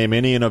 Can you name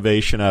any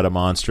innovation out of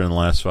Monster in the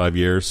last 5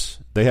 years?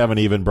 They haven't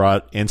even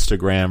brought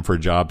Instagram for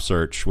job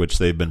search, which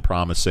they've been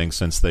promising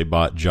since they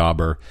bought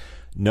Jobber.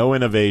 No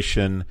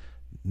innovation,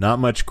 not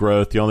much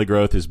growth. The only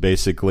growth is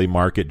basically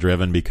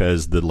market-driven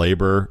because the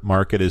labor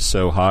market is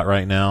so hot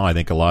right now. I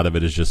think a lot of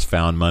it is just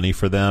found money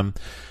for them.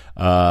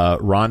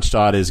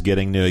 Randstad is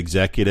getting new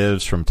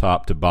executives from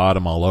top to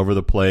bottom all over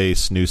the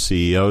place, new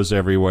CEOs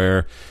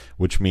everywhere,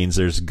 which means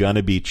there's going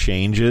to be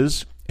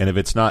changes. And if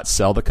it's not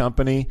sell the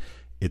company,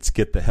 it's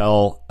get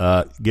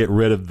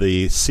rid of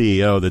the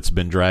CEO that's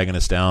been dragging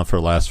us down for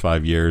the last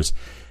 5 years.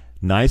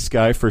 Nice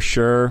guy for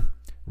sure.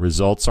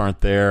 Results aren't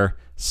there.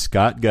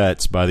 Scott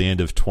Gutz, by the end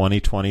of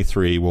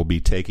 2023, will be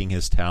taking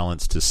his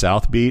talents to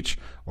South Beach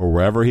or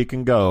wherever he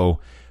can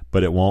go,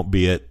 but it won't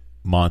be at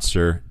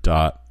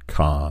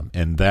Monster.com.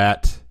 And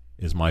that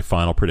is my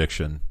final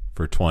prediction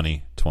for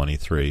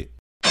 2023.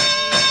 Oh,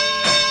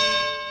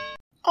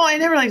 I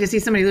never like to see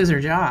somebody lose their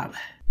job.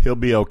 He'll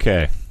be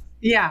okay.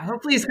 Yeah,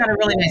 hopefully he's got a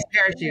really nice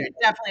parachute.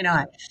 Definitely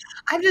not.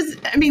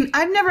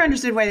 I've never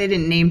understood why they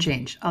didn't name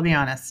change, I'll be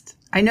honest.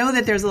 I know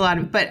that there's a lot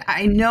of, but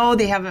I know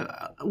they have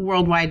a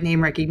worldwide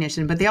name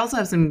recognition, but they also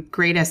have some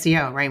great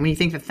SEO, right? When you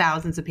think of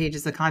thousands of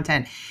pages of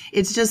content,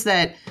 it's just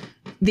that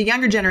the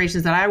younger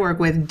generations that I work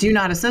with do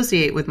not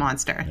associate with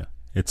Monster. Yeah.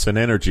 It's an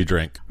energy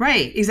drink.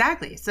 Right,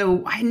 exactly.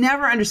 So I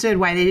never understood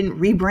why they didn't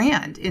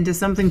rebrand into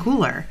something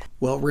cooler.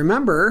 Well,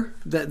 remember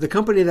that the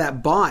company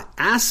that bought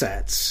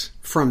assets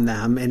from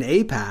them in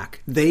APAC,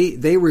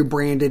 they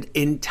rebranded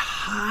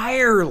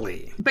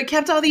entirely. But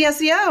kept all the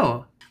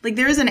SEO. Like,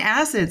 there is an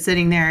asset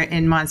sitting there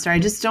in Monster. I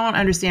just don't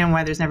understand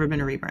why there's never been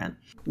a rebrand.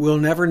 We'll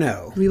never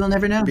know. We will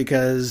never know.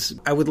 Because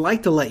I would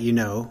like to let you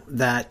know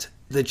that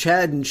the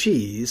Chad and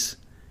Cheese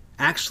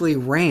actually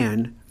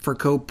ran for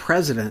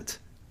co-president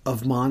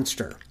of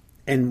Monster,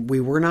 and we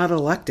were not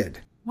elected.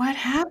 What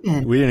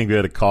happened? We didn't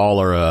get a call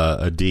or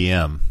a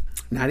DM.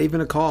 Not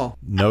even a call.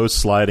 No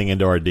sliding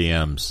into our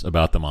DMs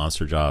about the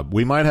Monster job.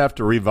 We might have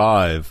to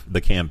revive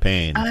the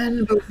campaign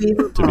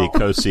Unbelievable. to be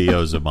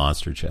co-CEOs of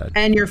Monster, Chad.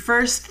 And your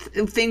first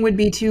thing would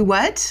be to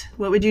what?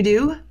 What would you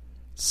do?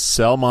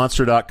 Sell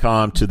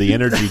Monster.com to the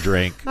energy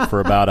drink for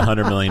about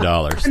 $100 million.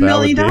 $1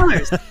 million.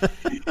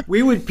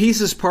 We would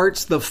pieces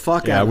parts the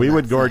fuck out of it. Yeah, we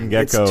would Gordon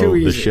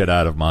Gekko the shit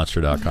out of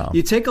Monster.com.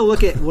 You take a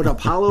look at what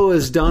Apollo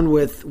has done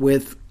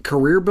with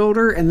Career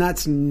Builder, and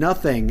that's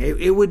nothing.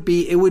 It would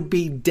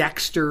be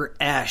Dexter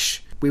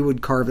Esch. We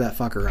would carve that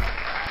fucker up.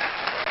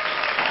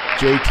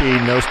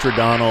 JT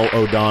Nostradamus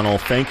O'Donnell,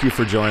 thank you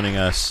for joining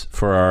us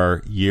for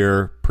our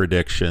year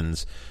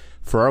predictions.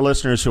 For our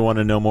listeners who want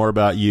to know more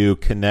about you,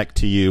 connect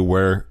to you,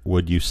 where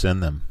would you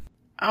send them?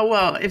 Oh,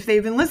 well, if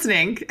they've been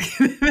listening,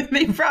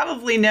 they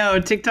probably know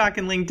TikTok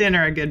and LinkedIn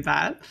are a good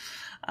bet.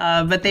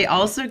 But they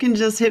also can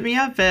just hit me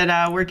up at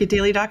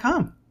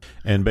workitdaily.com.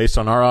 And based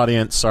on our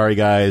audience, sorry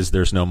guys,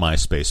 there's no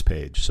MySpace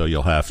page, so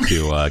you'll have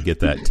to get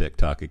that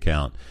TikTok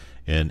account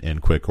in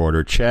quick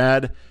order.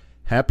 Chad,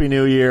 Happy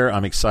New Year.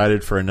 I'm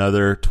excited for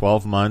another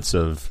 12 months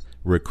of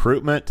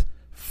recruitment,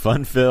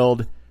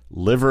 fun-filled,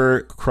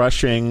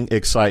 liver-crushing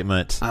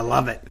excitement. I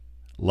love it.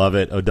 Love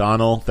it.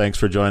 O'Donnell, thanks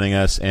for joining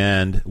us,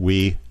 and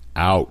we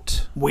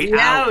out. We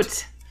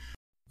out.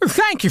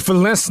 Thank you for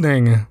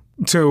listening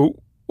to,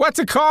 what's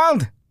it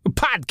called? A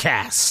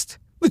podcast.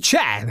 The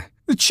Chad,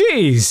 the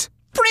Cheese.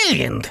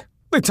 Brilliant.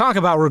 They talk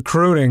about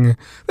recruiting.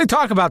 They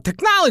talk about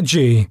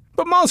technology.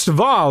 But most of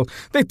all,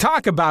 they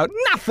talk about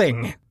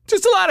nothing.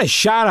 Just a lot of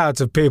shout-outs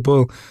of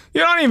people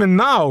you don't even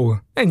know.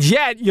 And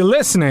yet you're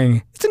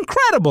listening. It's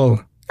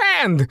incredible.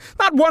 And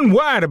not one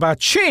word about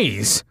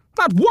cheese.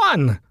 Not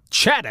one.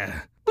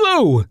 Cheddar,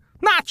 blue,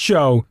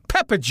 nacho,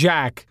 pepper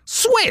jack,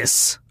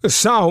 Swiss.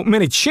 So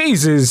many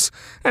cheeses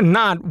and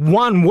not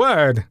one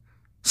word.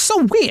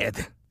 So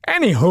weird.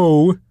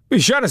 Anywho, be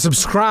sure to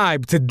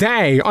subscribe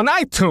today on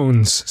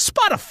iTunes,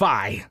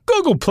 Spotify,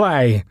 Google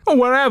Play, or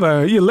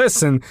wherever you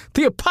listen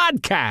to your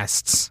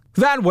podcasts.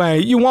 That way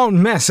you won't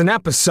miss an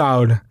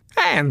episode.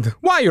 And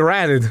while you're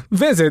at it,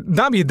 visit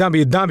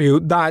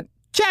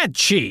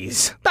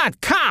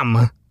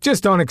www.chadcheese.com.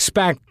 Just don't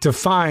expect to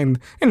find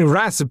any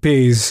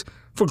recipes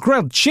for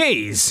grilled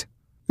cheese.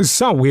 It's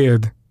so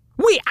weird.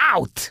 We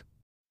out!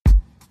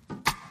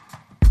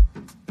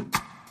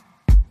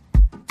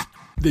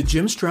 The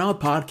Jim Stroud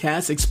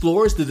Podcast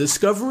explores the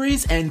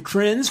discoveries and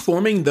trends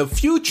forming the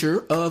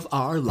future of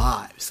our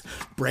lives.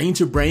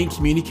 Brain-to-brain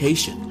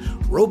communication,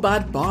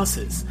 robot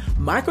bosses,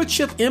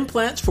 microchip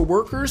implants for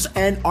workers,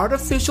 and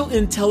artificial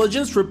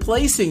intelligence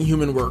replacing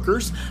human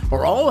workers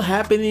are all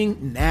happening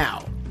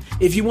now.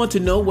 If you want to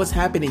know what's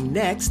happening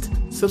next,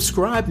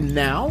 subscribe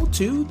now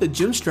to the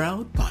Jim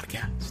Stroud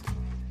Podcast.